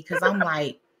me, because I'm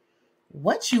like,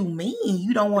 what you mean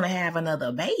you don't want to have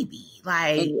another baby?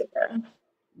 Like,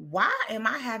 why am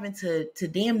I having to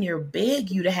damn near beg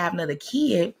you to have another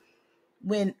kid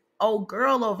when old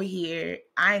girl over here,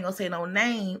 I ain't gonna say no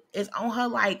name, is on her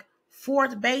like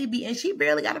fourth baby and she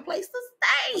barely got a place to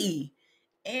stay?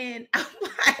 And I'm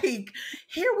like,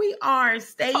 here we are,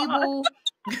 stable.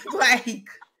 Like,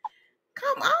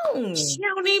 come on. She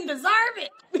don't even deserve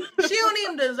it. She don't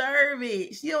even deserve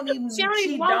it. She don't even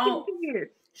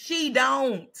She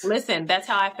don't. Listen, that's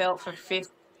how I felt for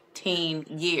 15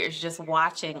 years, just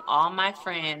watching all my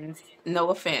friends, no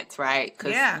offense, right?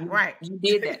 Right. You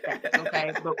did that,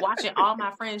 okay? But watching all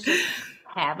my friends just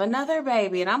have another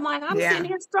baby. And I'm like, I'm sitting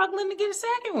here struggling to get a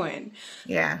second one.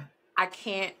 Yeah. I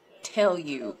can't tell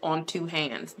you on two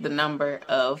hands the number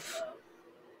of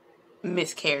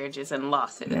miscarriages and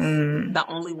losses. The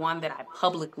only one that I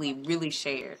publicly really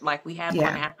shared, like we had one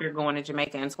after going to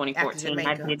Jamaica in 2014.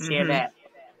 I did share that.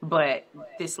 But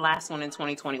this last one in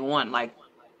 2021, like,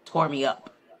 tore me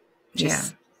up.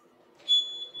 Just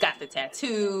got the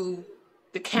tattoo,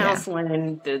 the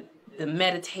counseling, the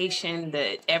meditation,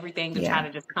 the everything to try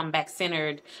to just come back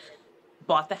centered.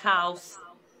 Bought the house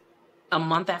a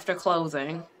month after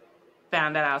closing,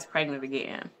 found out I was pregnant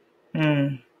again.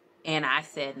 And I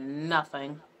said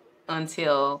nothing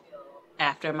until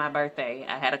after my birthday.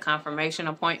 I had a confirmation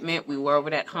appointment. We were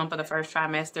over that hump of the first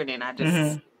trimester. Then I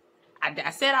just...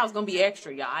 I said I was going to be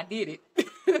extra, y'all. I did it.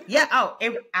 Yeah. Oh,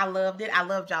 I loved it. I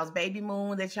loved y'all's baby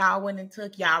moon that y'all went and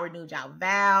took. Y'all renewed y'all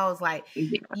vows. Like,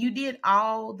 you did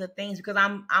all the things, because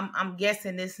I'm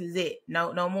guessing this is it.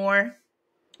 No more.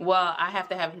 Well, I have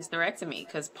to have a hysterectomy,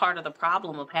 because part of the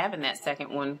problem of having that second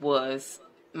one was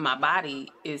my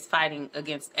body is fighting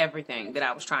against everything that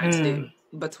I was trying to do.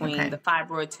 Between the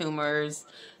fibroid tumors,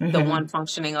 the one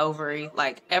functioning ovary,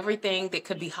 like everything that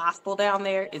could be hostile down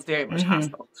there is very much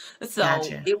hostile. So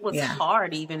it was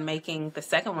hard even making the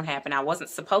second one happen. I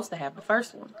wasn't supposed to have the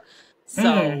first one.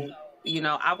 So,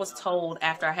 I was told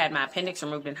after I had my appendix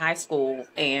removed in high school,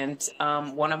 and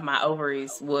one of my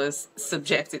ovaries was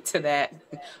subjected to that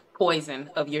poison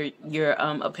of your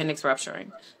appendix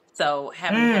rupturing. So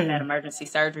having had that emergency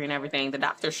surgery and everything, the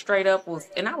doctor straight up was,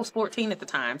 and I was 14 at the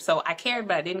time, so I cared,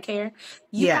 but I didn't care.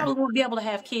 You probably won't be able to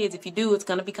have kids. If you do, it's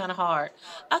going to be kind of hard.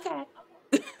 Okay.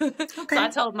 So I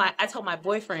told my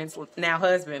boyfriend's now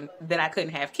husband that I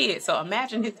couldn't have kids. So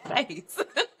imagine his face.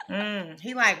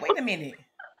 He like, wait a minute,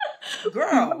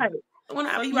 girl. Right.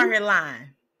 So you out here lying?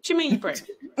 What you mean you pregnant?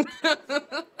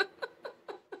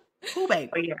 Cool, baby.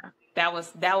 But yeah. That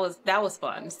was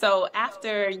fun. So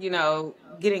after,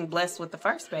 getting blessed with the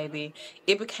first baby,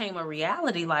 it became a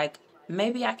reality. Like,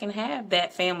 maybe I can have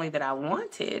that family that I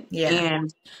wanted. Yeah.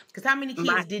 And because how many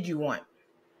kids did you want?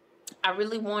 I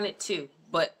really wanted two,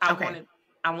 but I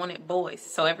wanted boys.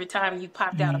 So every time you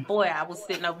popped out a boy, I was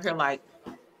sitting over here like.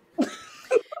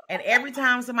 And every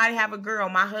time somebody have a girl,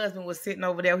 my husband was sitting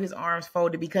over there with his arms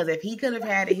folded, because if he could have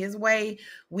had it his way,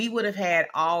 we would have had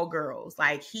all girls.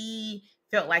 Like, he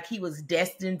felt like he was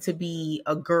destined to be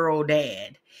a girl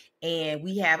dad, and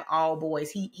we have all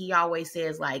boys. He always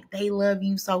says, like, they love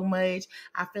you so much.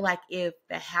 I feel like if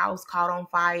the house caught on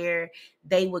fire,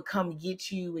 they would come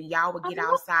get you, and y'all would get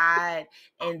outside,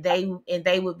 and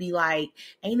they would be like,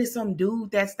 ain't it some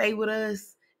dude that stay with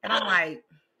us? And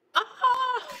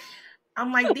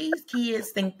I'm like, these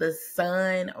kids think the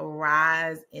sun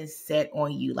rise and set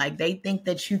on you. Like, they think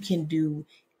that you can do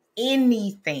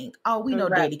anything. Oh, we know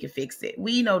daddy can fix it.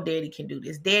 We know daddy can do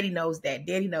this. Daddy knows that.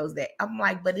 Daddy knows that. I'm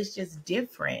like, but it's just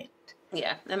different.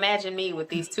 Yeah. Imagine me with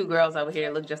these two girls over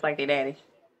here look just like their daddy.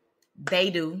 They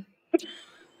do.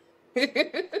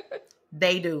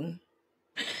 They do.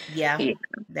 Yeah,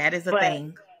 that is a but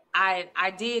thing.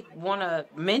 I did want to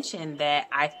mention that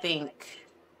I think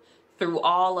through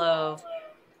all of,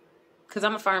 because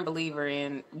I'm a firm believer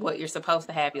in what you're supposed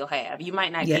to have, you'll have. You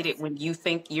might not Yes. get it when you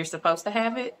think you're supposed to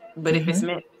have it, but if it's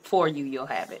meant for you, you'll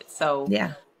have it. So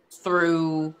Yeah.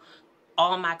 through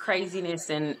all my craziness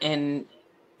and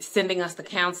sending us to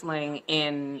counseling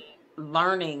and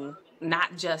learning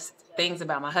not just things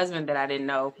about my husband that I didn't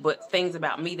know, but things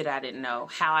about me that I didn't know,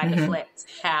 how I deflect,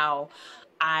 how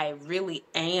I really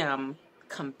am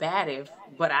combative,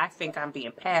 but I think I'm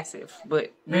being passive,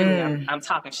 but really I'm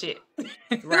talking shit.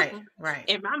 Right. Right.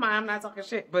 In my mind, I'm not talking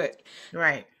shit, but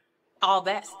Right. all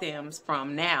that stems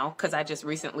from now, because I just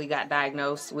recently got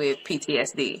diagnosed with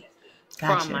PTSD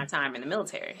from my time in the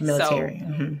military. So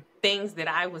things that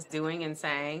I was doing and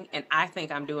saying, and I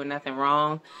think I'm doing nothing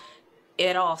wrong,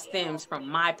 it all stems from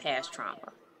my past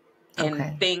trauma.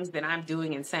 And things that I'm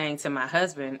doing and saying to my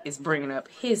husband is bringing up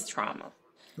his trauma.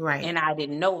 Right. And I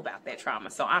didn't know about that trauma.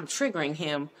 So I'm triggering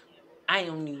him. I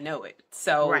don't even know it.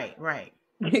 So right.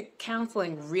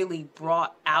 Counseling really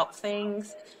brought out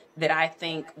things that I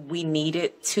think we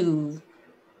needed to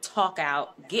talk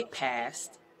out, get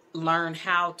past, learn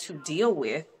how to deal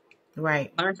with.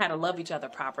 Right. Learn how to love each other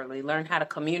properly, learn how to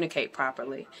communicate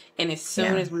properly. And as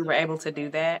soon as we were able to do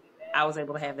that, I was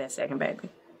able to have that second baby.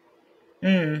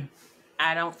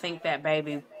 I don't think that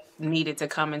baby needed to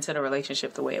come into the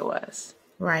relationship the way it was.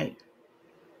 Right.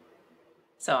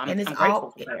 So I'm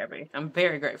grateful for therapy. I'm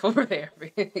very grateful for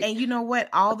therapy. And you know what?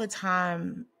 All the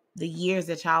time, the years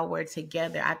that y'all were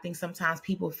together, I think sometimes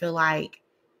people feel like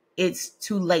it's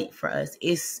too late for us.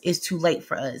 It's too late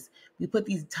for us. We put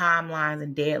these timelines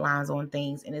and deadlines on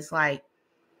things, and it's like,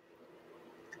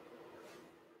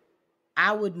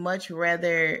 I would much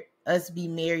rather us be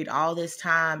married all this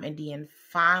time and then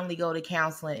finally go to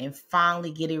counseling and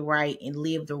finally get it right and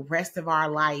live the rest of our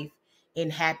life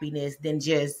in happiness than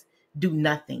just do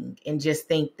nothing and just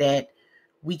think that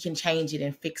we can change it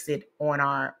and fix it on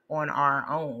our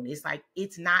own. It's like,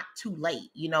 it's not too late.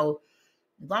 You know,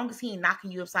 as long as he ain't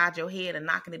knocking you upside your head and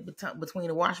knocking it between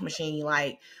the washing machine,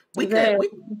 like we could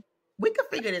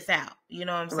figure this out. You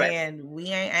know what I'm saying? We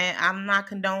ain't, I'm not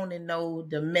condoning no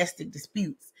domestic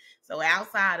disputes. So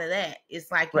outside of that,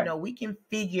 it's like, you know, we can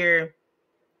figure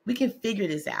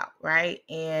this out. Right.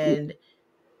 And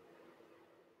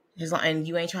and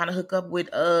you ain't trying to hook up with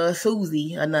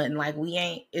Susie or nothing. Like, we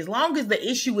ain't, as long as the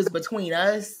issue is between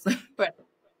us,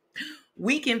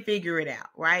 we can figure it out.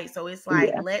 Right. So it's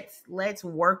like, let's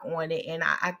work on it. And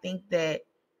I think that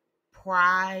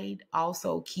pride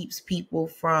also keeps people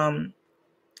from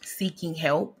seeking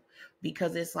help,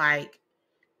 because it's like,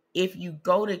 if you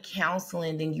go to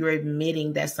counseling, then you're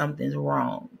admitting that something's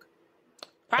wrong.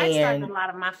 Pride started a lot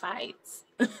of my fights.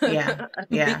 Yeah.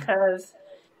 Because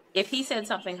if he said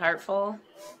something hurtful,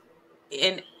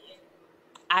 and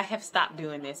I have stopped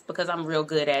doing this because I'm real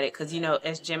good at it. Because, you know,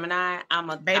 as Gemini,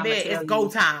 it's go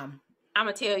time. I'm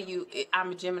going to tell you,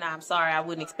 I'm a Gemini. I'm sorry. I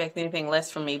wouldn't expect anything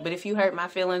less from me. But if you hurt my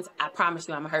feelings, I promise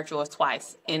you I'm going to hurt yours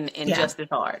twice and just as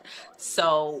hard.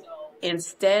 So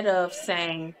instead of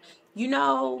saying, you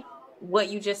know, what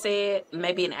you just said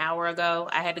maybe an hour ago,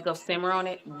 I had to go simmer on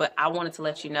it, but I wanted to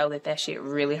let you know that shit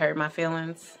really hurt my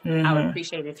feelings. I would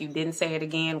appreciate it if you didn't say it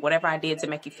again. Whatever I did to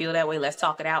make you feel that way, let's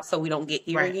talk it out so we don't get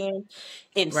here again.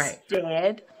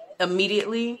 Instead,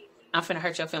 immediately, I'm finna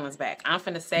hurt your feelings back. I'm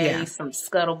finna say some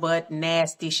scuttlebutt,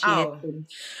 nasty shit. Oh.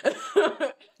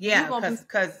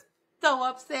 Because so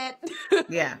upset.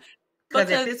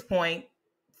 Because at this point,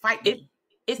 fight me.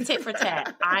 It's tit for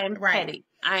tat. I am petty.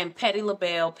 I am petty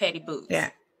LaBelle, petty boots.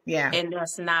 Yeah. And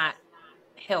that's not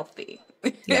healthy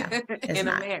in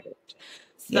a marriage.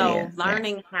 So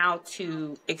learning how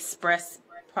to express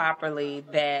properly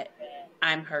that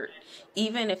I'm hurt.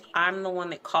 Even if I'm the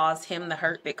one that caused him the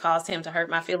hurt, that caused him to hurt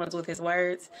my feelings with his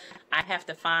words, I have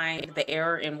to find the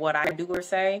error in what I do or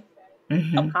say,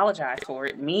 apologize for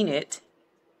it, mean it,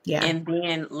 and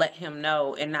then let him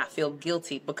know and not feel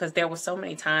guilty. Because there were so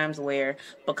many times where,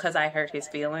 because I hurt his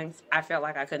feelings, I felt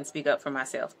like I couldn't speak up for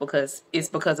myself because it's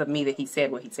because of me that he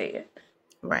said what he said.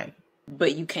 Right.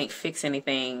 But you can't fix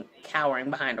anything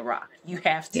cowering behind a rock. You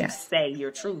have to say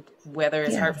your truth, whether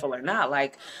it's hurtful or not.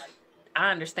 Like,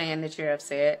 I understand that you're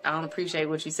upset. I don't appreciate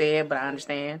what you said, but I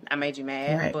understand. I made you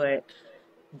mad, but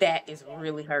that is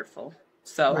really hurtful.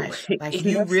 So like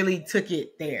you really took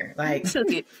it there. Like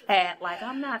took it at, like,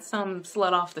 I'm not some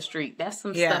slut off the street. That's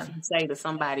some stuff you say to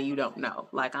somebody you don't know.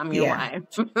 Like, I'm your wife.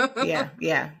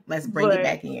 Let's bring it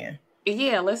back in.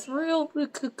 Yeah, let's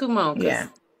come on. Yeah.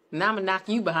 Now I'm gonna knock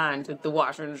you behind the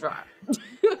washer and dryer.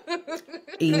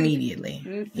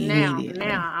 Immediately. Now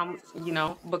I'm,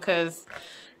 because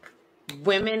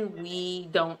women, we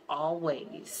don't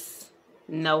always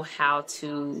know how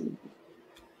to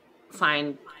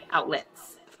find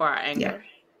outlets for our anger.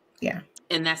 Yeah.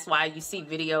 And that's why you see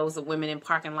videos of women in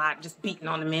parking lot just beating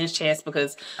on the men's chest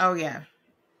because, oh yeah,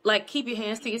 like, keep your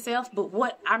hands to yourself. But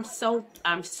what I'm so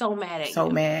mad at so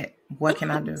you. mad. What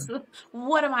can I do?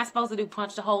 What am I supposed to do?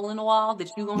 Punch the hole in the wall that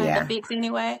you gonna have to fix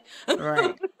anyway?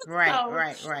 Right. So,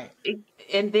 Right.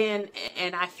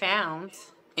 and I found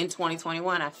in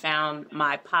 2021, I found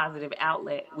my positive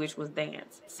outlet, which was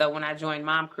dance. So when I joined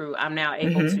Mom Crew, I'm now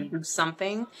able to do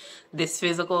something. This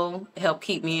physical help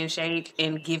keep me in shape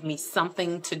and give me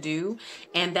something to do.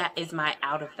 And that is my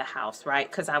out of the house, right?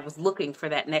 Because I was looking for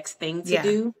that next thing to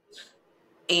do.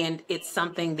 And it's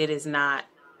something that is not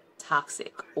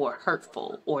toxic or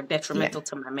hurtful or detrimental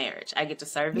to my marriage. I get to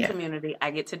serve the community.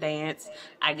 I get to dance.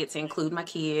 I get to include my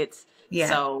kids.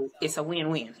 So it's a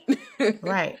win-win.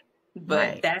 Right.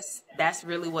 But that's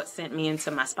really what sent me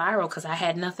into my spiral because I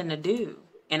had nothing to do.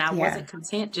 And I wasn't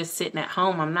content just sitting at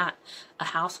home. I'm not a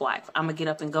housewife. I'm a get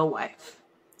up and go wife.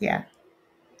 Yeah.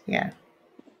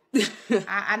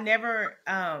 I never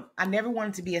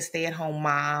wanted to be a stay-at-home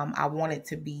mom. I wanted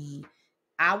to be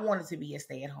a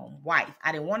stay-at-home wife.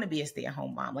 I didn't want to be a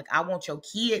stay-at-home mom. Like, I want your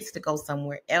kids to go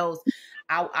somewhere else.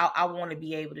 I want to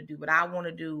be able to do what I want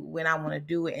to do when I want to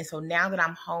do it. And so now that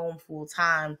I'm home full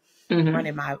time,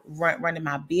 running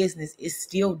my business, is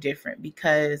still different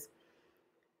because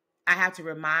I have to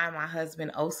remind my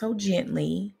husband oh so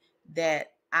gently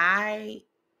that I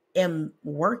am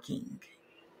working.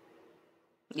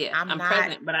 Yeah, I'm not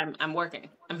present, but I'm working.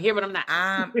 I'm here, but I'm not.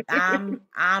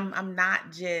 I'm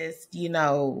not just,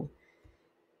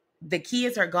 the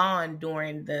kids are gone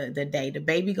during the day. The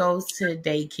baby goes to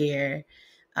daycare.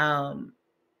 And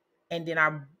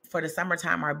then for the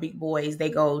summertime, our big boys, they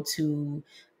go to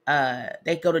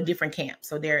different camps.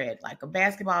 So they're at like a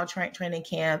basketball training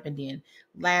camp. And then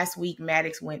last week,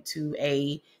 Maddox went to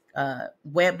a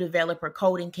web developer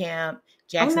coding camp.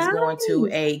 Jackson's going to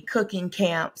a cooking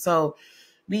camp. So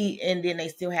and then they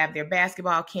still have their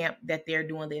basketball camp that they're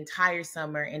doing the entire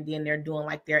summer. And then they're doing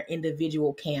like their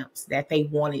individual camps that they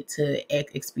wanted to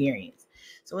experience.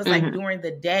 So it's like during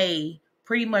the day,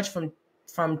 pretty much from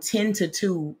 10 to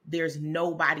 2, there's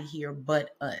nobody here but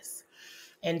us.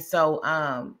 And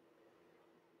so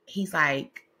he's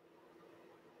like,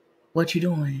 what you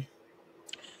doing?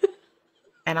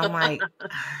 And I'm like,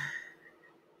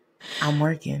 I'm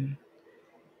working.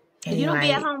 And you don't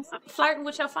be at home flirting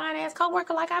with your fine ass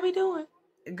coworker like I be doing.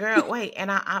 Girl, wait.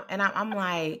 And I'm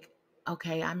like,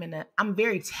 okay, I'm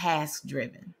very task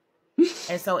driven.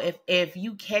 And so if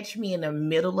you catch me in the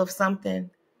middle of something,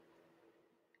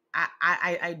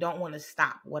 I don't want to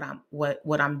stop what I'm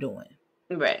doing.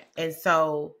 Right. And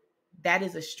so that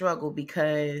is a struggle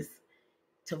because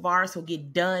Tavares will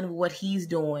get done with what he's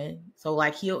doing. So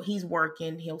like he's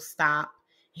working, he'll stop,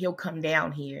 he'll come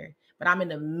down here, but I'm in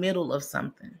the middle of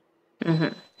something.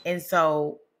 And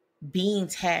so being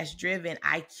task driven,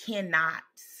 I cannot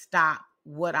stop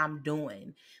what I'm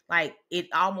doing. Like, it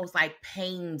almost like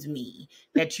pains me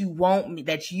that you want me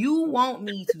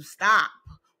to stop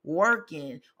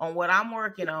working on what I'm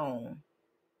working on,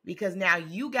 because now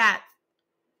you got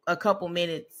a couple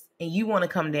minutes and you want to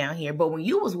come down here. But when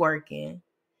you was working,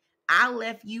 I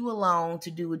left you alone to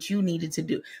do what you needed to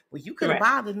do. Well, you could have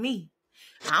bothered me.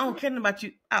 I don't care about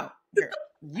you. Oh, girl,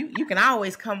 you can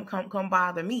always come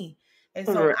bother me. And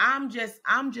so I'm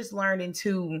just learning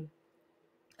to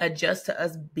adjust to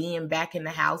us being back in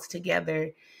the house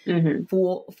together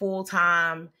full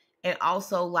time. And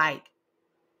also, like,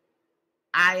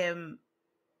 I'm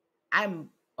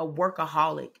a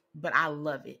workaholic, but I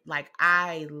love it. Like,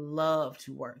 I love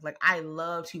to work. Like, I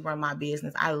love to run my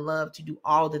business. I love to do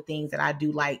all the things that I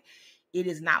do. Like, it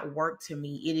is not work to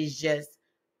me. It is just,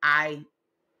 I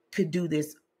could do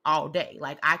this all day.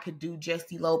 Like, I could do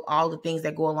Just Elope, all the things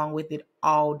that go along with it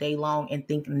all day long and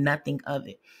think nothing of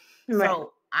it. Right.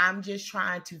 So I'm just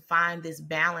trying to find this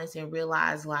balance and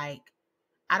realize, like,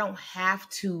 I don't have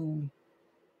to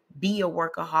be a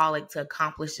workaholic to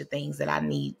accomplish the things that I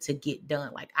need to get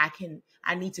done. Like, I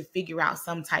need to figure out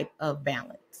some type of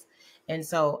balance. And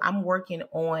so I'm working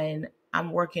on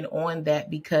that,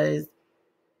 because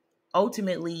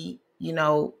ultimately,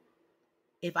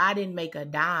 if I didn't make a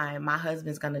dime, my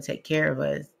husband's going to take care of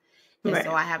us. And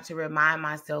so I have to remind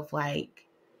myself, like,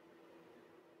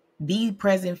 be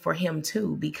present for him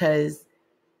too, because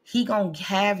he going to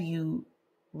have you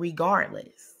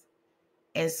regardless.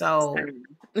 And so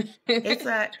it's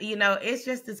it's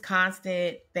just this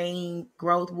constant thing,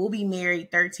 growth. We'll be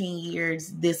married 13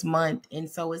 years this month. And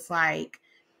so it's like,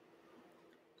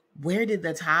 where did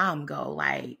the time go?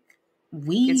 Like,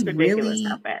 it's ridiculous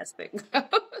how fast it goes.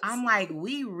 I'm like,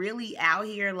 we really out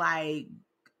here like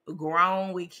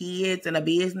grown with kids and a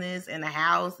business and a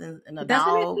house and a Doesn't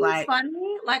dog. it feel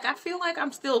funny? Like, I feel like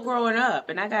I'm still growing up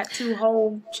and I got 2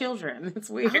 whole children. It's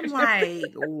weird. I'm like,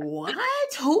 what?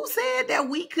 Who said that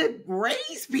we could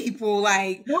raise people?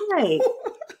 Like, right.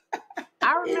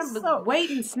 I remember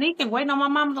sneaking, waiting on my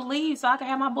mama to leave so I could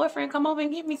have my boyfriend come over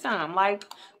and get me some. Like,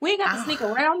 we ain't got to sneak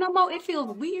around no more. It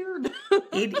feels weird.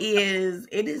 It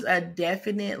is a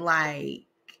definite, like,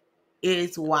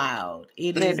 it's wild.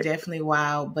 It is definitely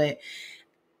wild, but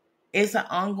it's an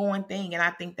ongoing thing. And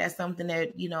I think that's something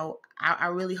that, I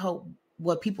really hope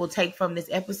what people take from this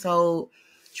episode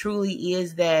truly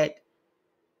is that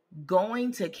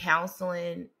going to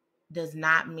counseling does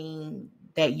not mean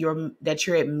that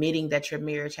you're admitting that your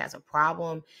marriage has a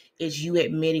problem. It's you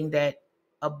admitting that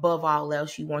above all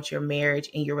else, you want your marriage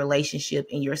and your relationship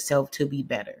and yourself to be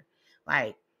better.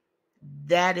 Like,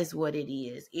 that is what it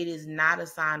is. It is not a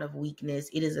sign of weakness.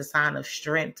 It is a sign of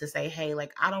strength to say, hey,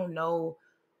 like, I don't know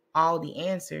all the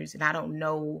answers and I don't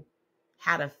know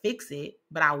how to fix it,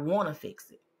 but I want to fix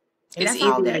it. And it's that's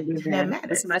all that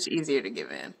matters. It's much easier to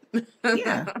give in.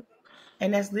 Yeah.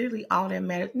 And that's literally all that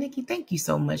matters. Nikki, thank you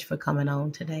so much for coming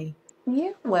on today.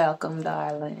 You're welcome,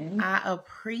 darling. I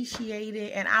appreciate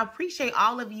it. And I appreciate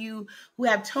all of you who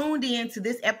have tuned in to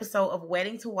this episode of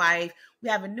Wedding to Wife. We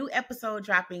have a new episode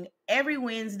dropping every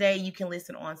Wednesday. You can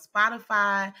listen on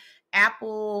Spotify,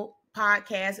 Apple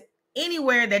Podcasts,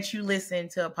 anywhere that you listen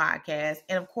to a podcast.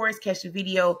 And of course, catch the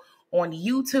video on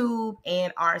YouTube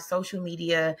and our social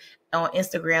media on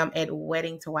Instagram at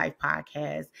Wedding to Wife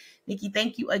Podcast. Nikki,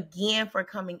 thank you again for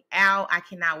coming out. I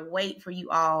cannot wait for you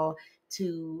all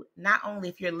to, not only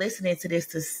if you're listening to this,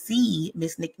 to see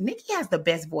Miss Nikki. Nikki has the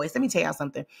best voice. Let me tell y'all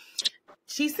something.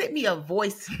 She sent me a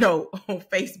voice note on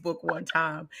Facebook one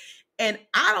time, and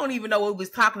I don't even know what we was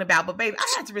talking about, but baby,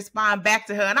 I had to respond back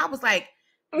to her, and I was like,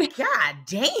 God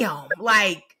damn,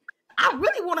 like, I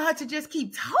really wanted her to just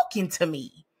keep talking to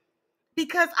me,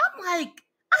 because I'm like,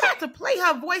 I had to play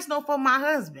her voice note for my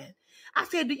husband. I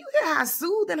said, do you hear how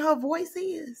soothing her voice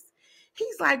is?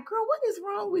 He's like, girl, what is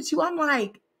wrong with you? I'm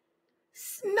like,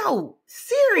 no,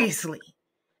 seriously.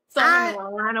 So I'm in the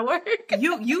line of work.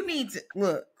 You need to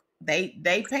look. They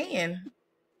paying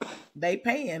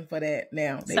for that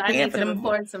now. They so paying I need for to them.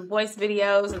 record some voice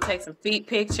videos and take some feet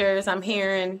pictures. I'm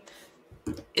hearing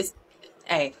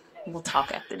hey, we'll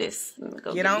talk after this.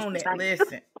 Get on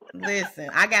it. Listen.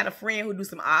 I got a friend who do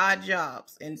some odd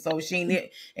jobs, and so she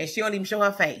don't even show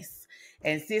her face.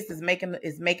 And sis is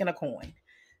making a coin.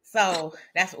 So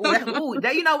that's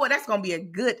you know what? That's gonna be a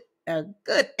good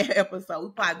episode.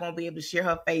 We probably won't be able to share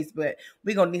her face, but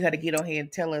we're gonna need her to get on here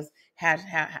and tell us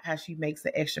how she makes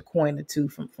an extra coin or two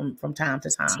from time to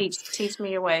time. Teach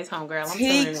me your ways, homegirl.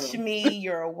 Teach me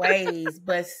your ways.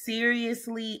 But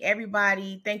seriously,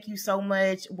 everybody, thank you so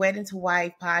much. Wedding to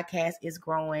Wife podcast is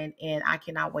growing, and I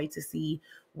cannot wait to see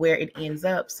where it ends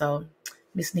up. So,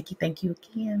 Miss Nikki, thank you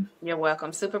again. You're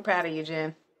welcome. Super proud of you,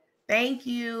 Jen. Thank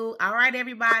you. All right,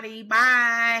 everybody.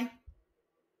 Bye.